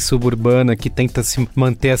classe suburbana que tenta se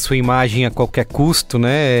manter a sua imagem a qualquer custo,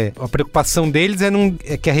 né? A preocupação deles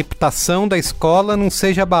é que a reputação da escola não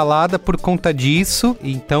seja abalada por conta disso,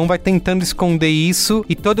 então vai tentando esconder isso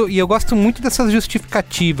e eu gosto muito dessas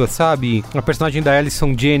justificativas, sabe? A personagem da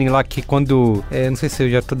Allison Janney lá, que quando... não sei se eu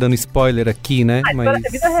já tô dando spoiler aqui, né? Mas é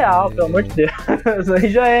vida real, pelo amor de Deus. Isso aí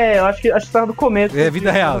já eu acho que tá no começo. É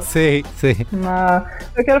vida real, sei.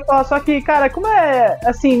 Eu quero falar só que, cara, como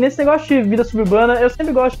assim, nesse negócio de vida suburbana, eu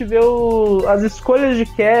sempre gosto de ver as escolhas de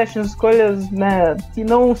casting, as escolhas, né, que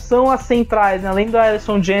não são as centrais, né? Além da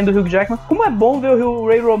Allison Janney, do Hugh Jackman. Como é bom ver o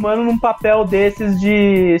Ray Romano num papel desses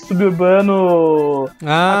de suburbano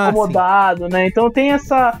acomodado, sim, né? Então tem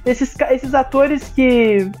esses atores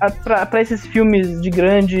que, pra esses filmes de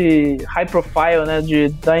grande high profile, né,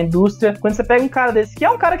 da indústria, quando você pega um cara desse, que é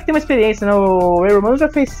um cara que tem uma experiência, né? O Ray Romano já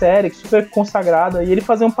fez série, super consagrada, e ele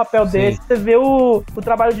fazer um papel desse, você vê o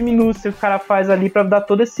trabalho de minúcia que o cara faz ali pra dar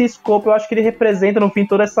todo esse escopo. Eu acho que ele representa, no fim,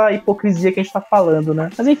 toda essa hipocrisia que a gente tá falando, né?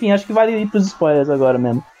 Mas enfim, acho que vale ir pros spoilers agora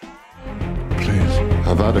mesmo. Please,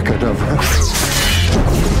 Avada Kedavra.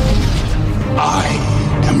 I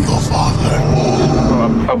am your father.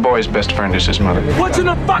 A boy's best friend is his mother. What's in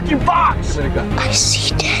the fucking box? I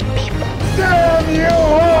see dead people. Damn you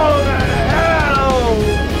all to hell!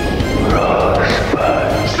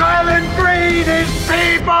 Rosebud. Silent Breed is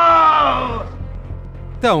people!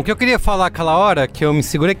 Então, o que eu queria falar aquela hora, que eu me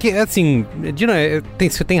segurei, é que, assim,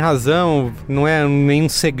 você tem razão, não é nenhum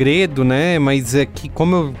segredo, né, mas é que,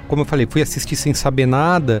 como eu falei, fui assistir sem saber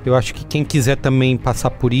nada, eu acho que quem quiser também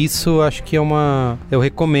passar por isso, acho que eu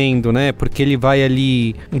recomendo, né, porque ele vai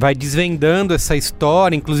desvendando essa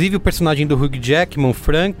história, inclusive o personagem do Hugh Jackman, o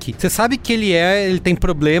Frank, você sabe que ele tem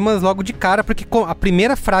problemas logo de cara, porque a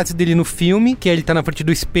primeira frase dele no filme, que é ele tá na frente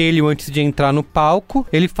do espelho antes de entrar no palco,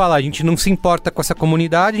 ele fala, a gente não se importa com essa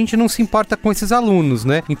comunidade, a gente não se importa com esses alunos,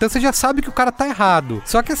 né? Então você já sabe que o cara tá errado.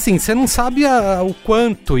 Só que assim, você não sabe o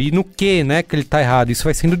quanto e no que, né, que ele tá errado. Isso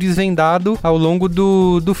vai sendo desvendado ao longo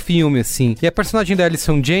do filme, assim. E a personagem da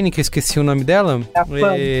Allison Janney, que eu esqueci o nome dela. É a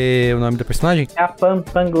Pam. O nome da personagem? É a Pam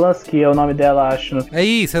Gluck, é o nome dela, acho. É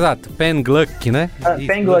isso, exato. Pam Gluck, né?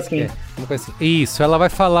 Pam Gluck. Assim. Isso, ela vai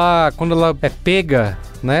falar quando ela é pega,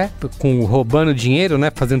 né, roubando dinheiro,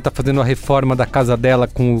 né, tá fazendo a reforma da casa dela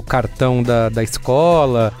com o cartão da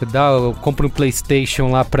escola, compra um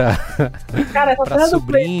PlayStation lá pra cara, essa cena do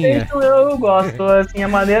PlayStation eu gosto, assim, a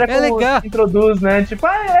maneira como se introduz, né, tipo,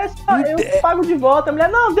 eu pago de volta, a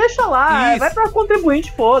mulher, não, deixa lá, vai pra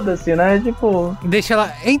contribuinte, foda-se, né, tipo... Deixa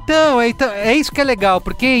lá, então, é isso que é legal,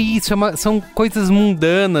 porque é isso, são coisas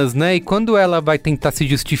mundanas, né, e quando ela vai tentar se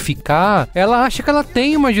justificar, ela acha que ela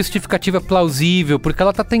tem uma justificativa plausível, porque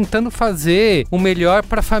ela tá tentando fazer o melhor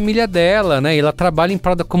pra família dela, né? E ela trabalha em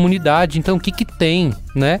prol da comunidade, então o que tem,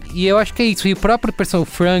 né? E eu acho que é isso. E o próprio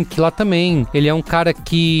personagem, o Frank, lá também, ele é um cara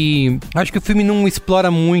que... Acho que o filme não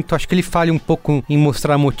explora muito, acho que ele falha um pouco em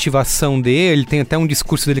mostrar a motivação dele, tem até um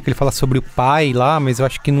discurso dele que ele fala sobre o pai lá, mas eu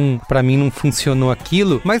acho que pra mim não funcionou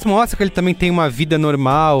aquilo. Mas mostra que ele também tem uma vida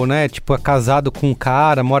normal, né? Tipo, é casado com um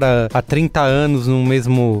cara, mora há 30 anos no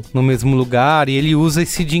mesmo lugar, e ele usa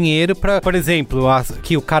esse dinheiro pra, por exemplo,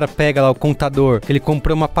 que o cara pega lá, o contador, ele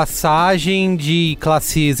comprou uma passagem de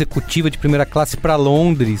classe executiva de primeira classe pra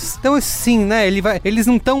Londres. Então, assim, né, eles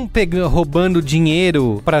não estão roubando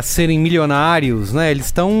dinheiro pra serem milionários, né, eles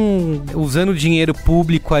estão usando dinheiro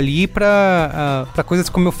público ali pra coisas,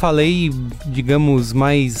 como eu falei, digamos,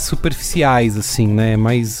 mais superficiais, assim, né,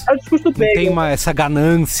 mais... É o discurso do Bagel. Tem essa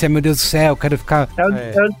ganância, meu Deus do céu, quero ficar... É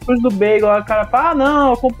o discurso do Bagel, o cara fala,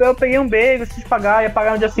 não, eu peguei um bagel, se pagar, ia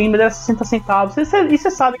pagar no dia seguinte, me deu 60 centavos. E você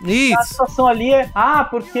sabe que a situação ali é,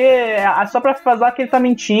 porque é só pra falar que ele tá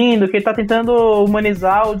mentindo, que ele tá tentando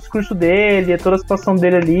humanizar o discurso dele, toda a situação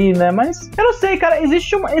dele ali, né? Mas, eu não sei, cara,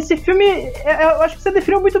 existe esse filme, eu acho que você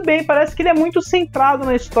definiu muito bem, parece que ele é muito centrado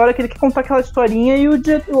na história, que ele quer contar aquela historinha e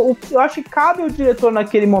eu acho que cabe o diretor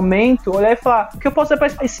naquele momento olhar e falar, o que eu posso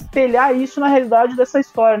fazer pra espelhar isso na realidade dessa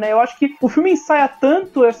história, né? Eu acho que o filme ensaia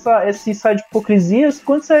tanto esse ensaio de hipocrisias,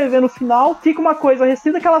 quando você vê no final, fica uma coisa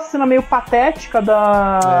restrita, aquela cena meio patética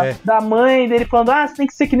da mãe dele falando, você tem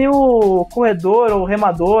que ser que nem o corredor ou o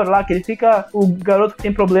remador lá, que ele fica, o garoto garoto que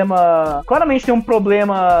tem problema... Claramente tem um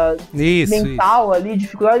problema mental ali,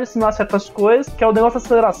 dificuldade de assimilar certas coisas, que é o negócio da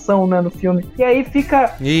aceleração, né, no filme. E aí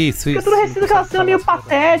fica tudo recebido aquela cena meio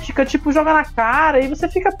patética, tipo, joga na cara, e você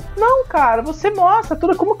fica... Não, cara, você mostra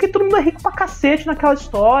como que todo mundo é rico pra cacete naquela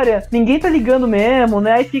história, ninguém tá ligando mesmo,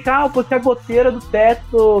 né? Aí fica, porque a goteira do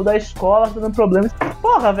teto da escola tá dando problemas.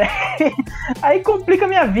 Porra, velho. Aí complica a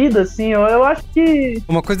minha vida, assim. Eu acho que...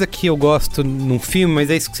 Uma coisa que eu gosto num filme, mas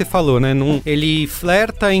é isso que você falou, né? Ele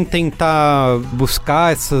flerta em tentar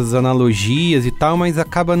buscar essas analogias e tal, mas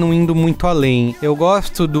acaba não indo muito além. Eu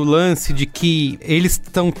gosto do lance de que eles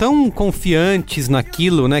estão tão confiantes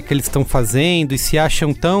naquilo, né, que eles estão fazendo e se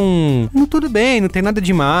acham tão... tudo bem, não tem nada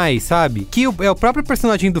demais, sabe? Que é o próprio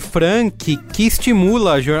personagem do Frank que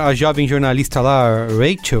estimula a jovem jornalista lá,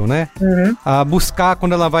 Rachel, né? A buscar,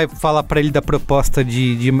 quando ela vai falar pra ele da proposta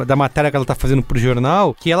da matéria que ela tá fazendo pro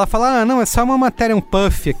jornal, que ela fala, não, é só uma matéria, um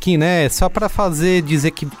puff aqui, né? É só pra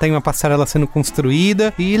dizer que tem uma passarela sendo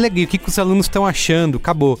construída e o que os alunos estão achando,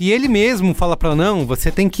 acabou. E ele mesmo fala pra ela, não,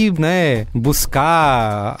 você tem que, né,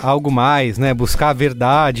 buscar algo mais, né? Buscar a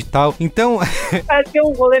verdade e tal. Então... Parece que é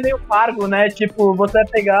um rolê meio Fargo, né? Tipo, você vai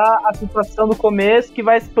pegar a situação do começo que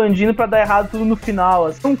vai expandindo pra dar errado tudo no final.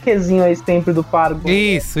 Assim, um quezinho aí sempre do Fargo.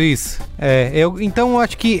 Isso. Então eu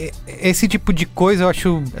acho que esse tipo de coisa eu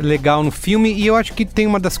acho legal no filme, e eu acho que tem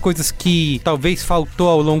uma das coisas que talvez faltou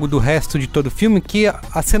ao longo do resto de todo o filme, que é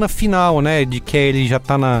a cena final, né? De que ele já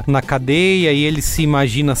tá na cadeia e ele se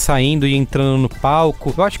imagina saindo e entrando no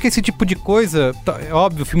palco. Eu acho que esse tipo de coisa, é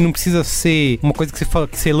óbvio, o filme não precisa ser uma coisa que você fala,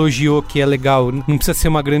 que você elogiou, que é legal, não precisa ser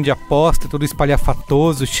uma grande aposta, todo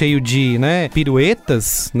espalhafatoso, cheio de, né,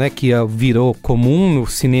 piruetas, né, que virou comum no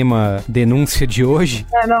cinema denúncia de hoje.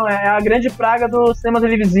 É a grande praga do cinema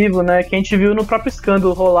televisivo, né, que a gente viu no próprio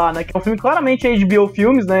Escândalo rolar, né, que é um filme claramente HBO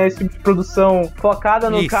Filmes, né, esse tipo de produção focada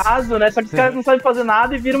no caso, né, só que os caras não sabem fazer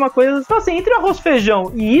nada e vira uma coisa, então assim, entre o arroz e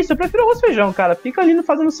feijão e isso, eu prefiro o arroz e feijão, cara, fica ali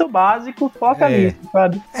fazendo o seu básico, foca nisso,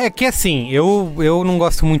 sabe? É que assim, eu não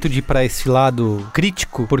gosto muito de ir pra esse lado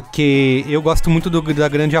crítico, porque eu gosto muito da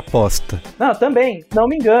grande aposta. Não, também, não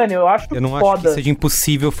me engane, eu acho eu não acho que seja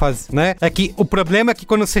impossível fazer, né, é que o problema é que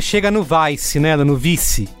quando você chega no Vice, né, no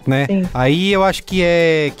Vice, né, aí eu acho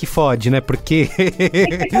que fode, né, porque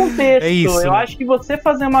tem contexto, é isso, eu acho que você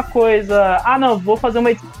fazer uma coisa, vou fazer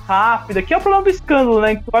uma edição rápida, que é o problema do Escândalo,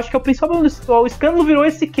 né, eu acho que é o principal problema do Escândalo. O Escândalo virou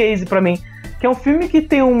esse case pra mim, que é um filme que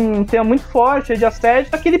tem um tema muito forte de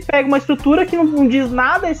assédio, só que ele pega uma estrutura que não diz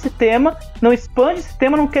nada a esse tema, não expande esse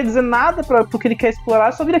tema, não quer dizer nada pro que ele quer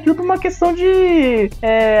explorar, só vira aquilo por uma questão de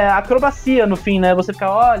acrobacia no fim, né? Você fica,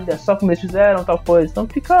 olha só como eles fizeram tal coisa. Então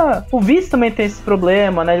fica... O Vice também tem esse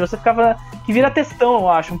problema, né? De você ficava... Que vira textão, eu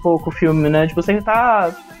acho, um pouco o filme, né? De você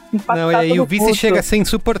tá... Não, e aí o Vice chega a ser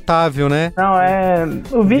insuportável, né?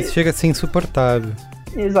 Não, o Vice chega a ser insuportável.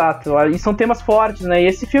 Exato, e são temas fortes, né? E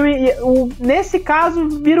esse filme, nesse caso,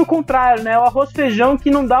 vira o contrário, né? O arroz e feijão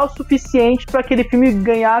que não dá o suficiente pra aquele filme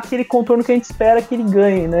ganhar aquele contorno que a gente espera que ele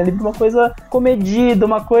ganhe, né? Ele é uma coisa comedida,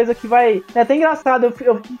 uma coisa que vai... É até engraçado,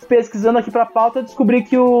 eu pesquisando aqui pra pauta, eu descobri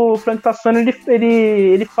que o Frank Tassone,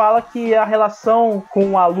 ele fala que a relação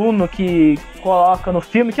com o aluno que coloca no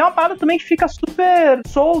filme, que é uma parada também que fica super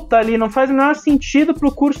solta ali, não faz o menor sentido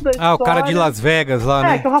pro curso da história. O cara de Las Vegas lá,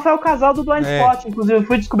 né? Que é o Rafael Casal do Blind Spot, inclusive. Eu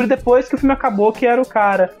fui descobrir depois que o filme acabou que era o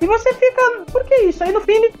cara. E você fica... Por que isso? Aí no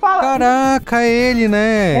fim ele fala... Caraca, é ele,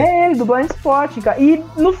 né? É ele, do Blind Spot, cara. E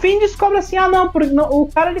no fim descobre assim, o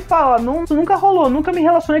cara ele fala, nunca rolou, nunca me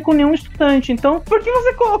relacionei com nenhum estudante. Então, por que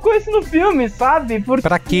você colocou isso no filme, sabe?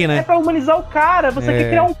 Pra quê, né? É pra humanizar o cara. Você quer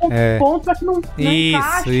criar um ponto pra que não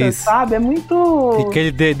encaixa, sabe? É muito... E que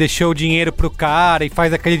ele deixou o dinheiro pro cara e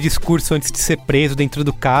faz aquele discurso antes de ser preso dentro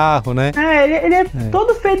do carro, né? Ele é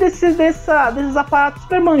todo feito desses aparatos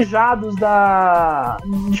super manjados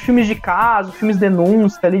de filmes de caso, filmes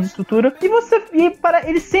denúncia ali de estrutura,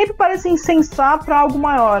 eles sempre parecem insensar pra algo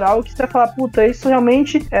maior, algo que você vai falar, puta, isso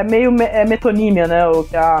realmente é meio metonímia, né, o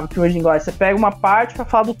que a filme de linguagem, você pega uma parte pra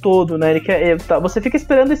falar do todo, né, você fica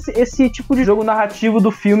esperando esse tipo de jogo narrativo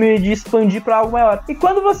do filme de expandir pra algo maior, e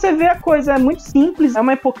quando você vê a coisa é muito simples, é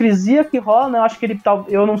uma hipocrisia que rola, né, eu acho que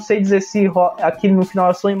eu não sei dizer se aqui no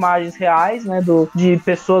final são imagens reais, né, de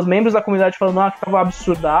pessoas, membros da comunidade falando, que estavam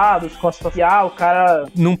absurdados com a situação. O cara...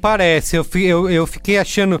 Não parece. Eu fiquei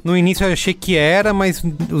achando... No início eu achei que era, mas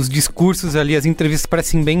os discursos ali, as entrevistas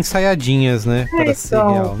parecem bem ensaiadinhas, né? Para ser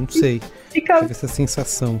real. Não sei. Fica essa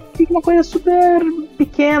sensação. Fica uma coisa super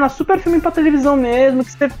pequena, super filme pra televisão mesmo,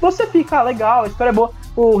 que você fica, legal, a história é boa.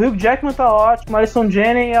 O Hugh Jackman tá ótimo, a Alison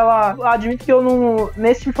Janney, ela... Admito que eu não...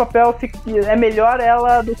 Nesse papel é melhor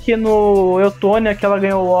ela do que no Eutônia, que ela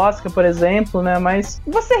ganhou o Oscar, por exemplo, né? Mas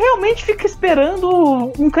você realmente fica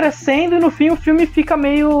esperando um crescendo e no fim o filme fica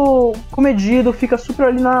meio comedido, fica super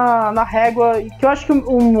ali na régua, que eu acho que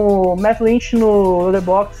o Matt Lynch no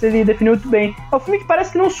Letterboxd, ele definiu muito bem. É um filme que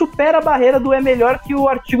parece que não supera a barreira do é melhor que o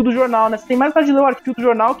artigo do jornal, né? Você tem mais pra ler o artigo do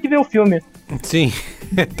jornal que ver o filme. Sim,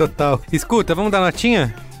 total. Escuta, vamos dar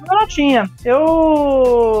notinha? Notinha.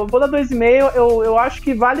 Eu vou dar 2,5. Eu acho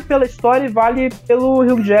que vale pela história e vale pelo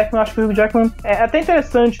Hugh Jackman. Eu acho que o Hugh Jackman é até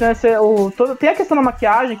interessante, né? Tem a questão da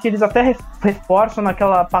maquiagem, que eles até reforçam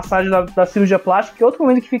naquela passagem da cirurgia plástica, que é outro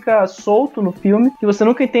momento que fica solto no filme, que você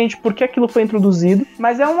nunca entende por que aquilo foi introduzido.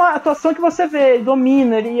 Mas é uma atuação que você vê, ele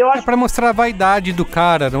domina. E eu acho... É pra mostrar a vaidade do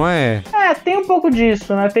cara, não é? Tem um pouco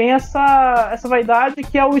disso, né? Tem essa vaidade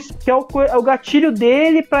que é o gatilho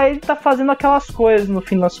dele pra ele tá fazendo aquelas coisas no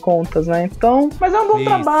fim das contas, né? Então, mas é um bom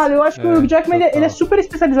trabalho. Eu acho que o Hugh Jackman ele é super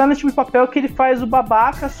especializado nesse tipo de papel, que ele faz o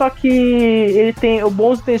babaca, só que ele tem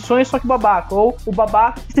boas intenções, só que babaca. Ou o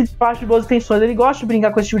babaca que se despacha de boas intenções. Ele gosta de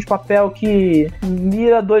brincar com esse tipo de papel que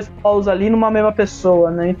mira dois polos ali numa mesma pessoa,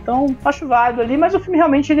 né? Então, acho válido ali, mas o filme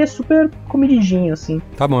realmente ele é super comedidinho, assim.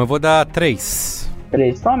 Tá bom, eu vou dar 3.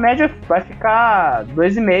 Então a média vai ficar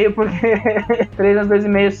 2,5, porque 3 ×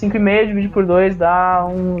 2,5, 5,5, divide por 2 dá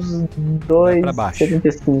uns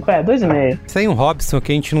 2,75. 2,5. Isso aí é um Robson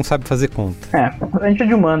que a gente não sabe fazer conta. A gente é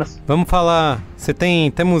de humanas. Vamos falar...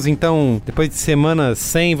 Temos então, depois de semana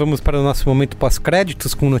 100, vamos para o nosso momento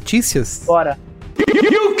pós-créditos com notícias? Bora.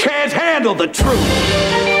 You can't handle the truth!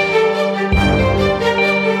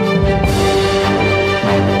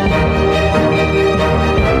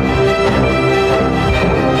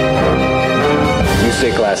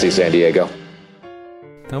 Stay classy, San Diego.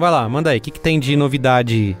 Então vai lá, manda aí. O que tem de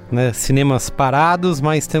novidade, né? Cinemas parados,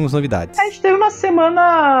 mas temos novidades. A gente teve uma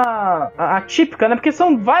semana atípica, né? Porque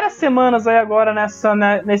são várias semanas aí agora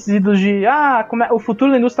nesses idos de o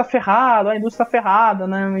futuro da indústria tá ferrado, a indústria tá ferrada,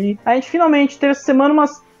 né? E a gente finalmente teve essa semana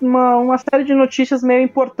uma série de notícias meio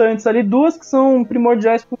importantes ali, duas que são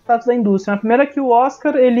primordiais para o status da indústria. A primeira é que o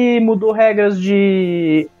Oscar, ele mudou regras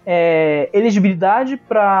de elegibilidade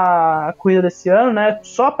para a corrida desse ano, né?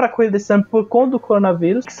 Só para a corrida desse ano por conta do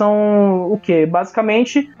coronavírus, que são o quê?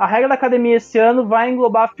 Basicamente, a regra da academia esse ano vai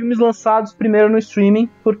englobar filmes lançados primeiro no streaming,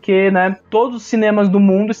 porque, né, todos os cinemas do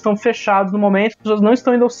mundo estão fechados no momento, as pessoas não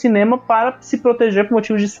estão indo ao cinema para se proteger por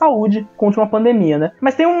motivos de saúde contra uma pandemia, né?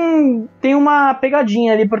 Mas tem uma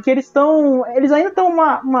pegadinha ali, porque eles ainda estão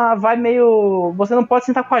uma vibe meio... Você não pode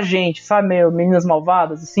sentar com a gente, sabe? Meio Meninas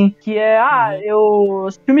Malvadas, assim. Que é, o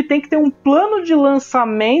filme tem que ter um plano de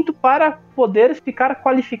lançamento para poder ficar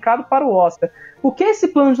qualificado para o Oscar. O que é esse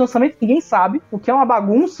plano de lançamento? Ninguém sabe. O que é uma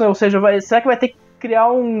bagunça, ou seja, será que vai ter que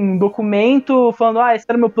criar um documento falando, esse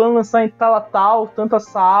era meu plano, lançar em tal, tantas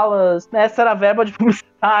salas, essa era a verba de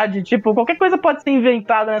publicidade, tipo, qualquer coisa pode ser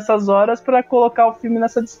inventada nessas horas para colocar o filme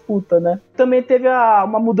nessa disputa, né? Também teve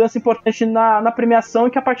uma mudança importante na premiação,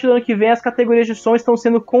 que a partir do ano que vem as categorias de som estão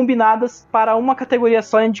sendo combinadas para uma categoria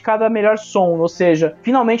só indicada a melhor som, ou seja,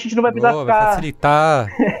 finalmente a gente não vai precisar vai facilitar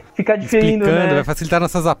ficar diferindo, né? Vai facilitar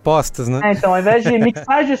nossas apostas, né? Então, ao invés de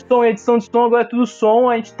mixagem de som e edição de som, agora é tudo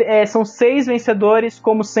som, a gente são 6 vencedores,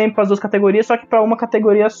 como sempre, para as duas categorias, só que para uma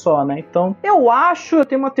categoria só, né? Então, eu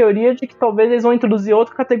tenho uma teoria de que talvez eles vão introduzir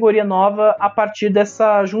outra categoria nova a partir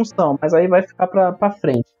dessa junção, mas aí vai ficar pra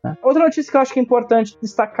frente, né? Outra notícia que eu acho que é importante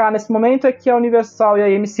destacar nesse momento é que a Universal e a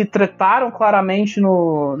AMC tretaram claramente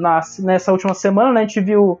nessa última semana, né? A gente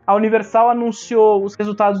viu, a Universal anunciou os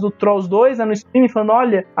resultados do Trolls 2, né, no streaming, falando,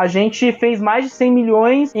 olha, a gente fez mais de 100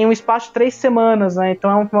 milhões em um espaço de 3 semanas, né?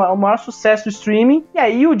 Então é o maior sucesso do streaming. E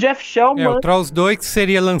aí o Jeff Shellman... o Trolls 2 que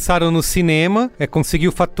seria lançado no cinema,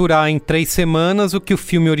 conseguiu faturar em 3 semanas o que o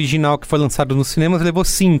filme original que foi lançado nos cinemas levou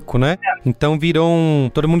 5, né? Então virou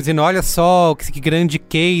todo mundo dizendo, olha só, que grande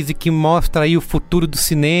case que mostra aí o futuro do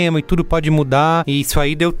cinema e tudo pode mudar, e isso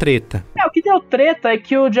aí deu treta. O que deu treta é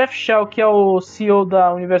que o Jeff Shell, que é o CEO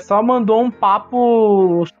da Universal, mandou um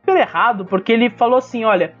papo super errado, porque ele falou assim,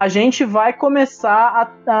 olha, a gente vai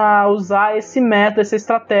começar a usar esse método, essa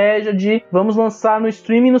estratégia de vamos lançar no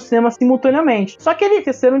streaming e no cinema simultaneamente. Só que eles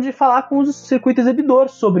esqueceram de falar com os circuitos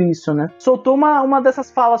exibidores sobre isso, né? Soltou uma dessas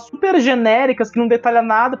falas super genéricas que não detalha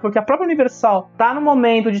nada, porque a própria Universal tá no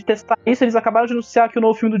momento de testar isso. Eles acabaram de anunciar que o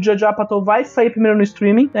novo filme do Judd Apatow vai sair primeiro no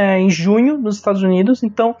streaming, em junho, nos Estados Unidos.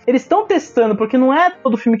 Então, eles estão testando testando, porque não é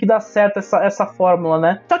todo filme que dá certo essa fórmula,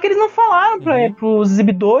 né? Só que eles não falaram pros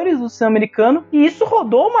exibidores do cinema americano, e isso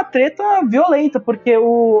rodou uma treta violenta, porque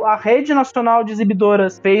a Rede Nacional de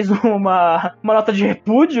Exibidoras fez uma nota de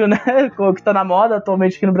repúdio, né? Que tá na moda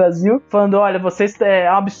atualmente aqui no Brasil, falando, olha, vocês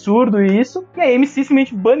é um absurdo isso, e a AMC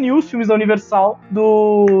simplesmente baniu os filmes da Universal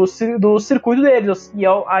do circuito deles, e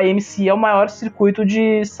a AMC é o maior circuito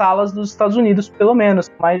de salas dos Estados Unidos, pelo menos,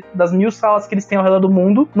 mas das 1.000 salas que eles têm ao redor do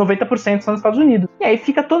mundo, 90% são nos Estados Unidos. E aí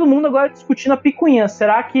fica todo mundo agora discutindo a picuinha,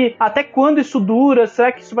 será que, até quando isso dura,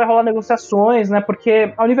 será que isso vai rolar negociações, né,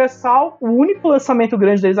 porque a Universal, o único lançamento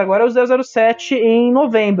grande deles agora é o 007 em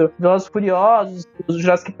novembro, Velozes e Furiosos, os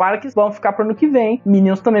Jurassic Park vão ficar pro ano que vem,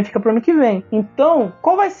 Minions também fica pro ano que vem. Então,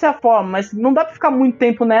 qual vai ser a forma? Mas não dá pra ficar muito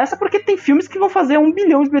tempo nessa, porque tem filmes que vão fazer 1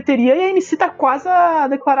 bilhão de bilheteria e a AMC tá quase a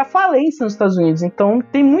declarar falência nos Estados Unidos. Então,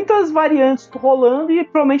 tem muitas variantes rolando e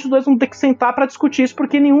provavelmente os dois vão ter que sentar pra discutir isso,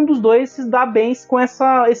 porque nenhum dos dois se dá bem com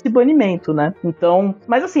esse banimento, né? Então,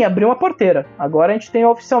 mas assim, abriu uma porteira. Agora a gente tem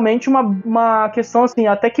oficialmente uma questão assim,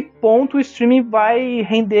 até que ponto o streaming vai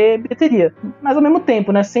render bilheteria. Mas ao mesmo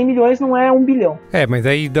tempo, né? 100 milhões não é 1 bilhão. Mas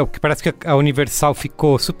aí parece que a Universal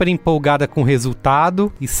ficou super empolgada com o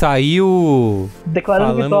resultado e saiu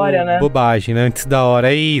declarando vitória, né? Bobagem, né? Antes da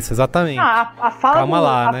hora. É isso, exatamente. A fala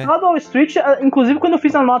do Wall Street, inclusive quando eu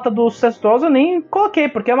fiz a nota do Sucesso eu nem coloquei,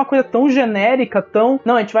 porque é uma coisa tão genérica,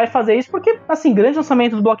 não, a gente vai fazer isso porque, assim, grande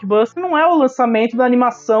lançamento do blockbuster não é o lançamento da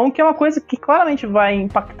animação, que é uma coisa que claramente vai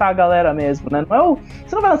impactar a galera mesmo, né?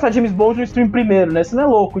 Você não vai lançar James Bond no stream primeiro, né? Você não é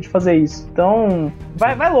louco de fazer isso. Então,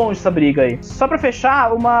 vai longe essa briga aí. Só pra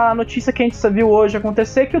fechar, uma notícia que a gente viu hoje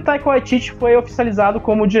acontecer, que o Taika Waititi foi oficializado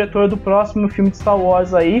como diretor do próximo filme de Star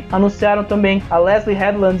Wars aí. Anunciaram também a Leslie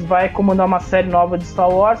Headland vai comandar uma série nova de Star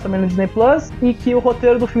Wars, também no Disney Plus, e que o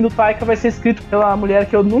roteiro do filme do Taika vai ser escrito pela mulher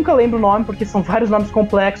que eu nunca lembro o nome, porque são vários nomes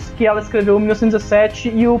complexos, que ela escreveu em 1917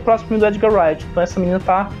 e o próximo filme do Edgar Wright. Então essa menina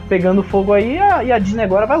tá pegando fogo aí e a Disney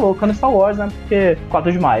agora vai louca no Star Wars, né? Porque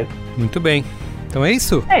 4 de maio. Muito bem. Então é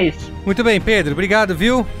isso? É isso. Muito bem, Pedro. Obrigado,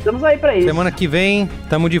 viu? Estamos aí pra isso. Semana que vem,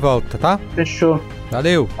 tamo de volta, tá? Fechou.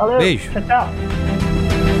 Valeu. Beijo. Tchau, tchau.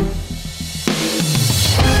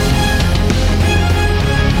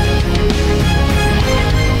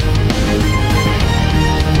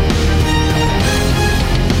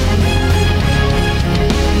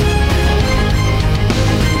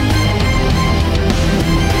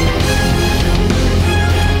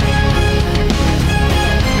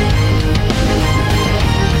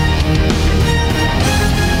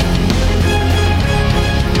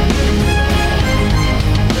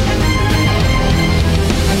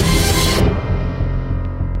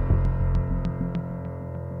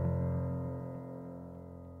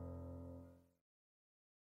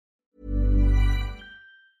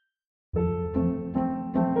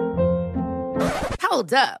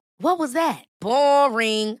 Hold up. What was that?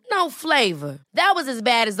 Boring. No flavor. That was as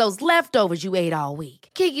bad as those leftovers you ate all week.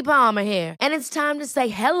 Keke Palmer here, and it's time to say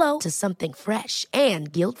hello to something fresh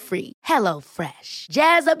and guilt-free. Hello Fresh.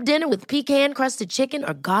 Jazz up dinner with pecan-crusted chicken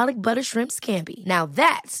or garlic butter shrimp scampi. Now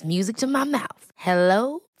that's music to my mouth.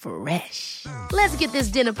 Hello Fresh. Let's get this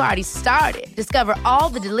dinner party started. Discover all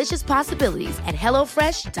the delicious possibilities at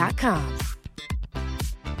HelloFresh.com.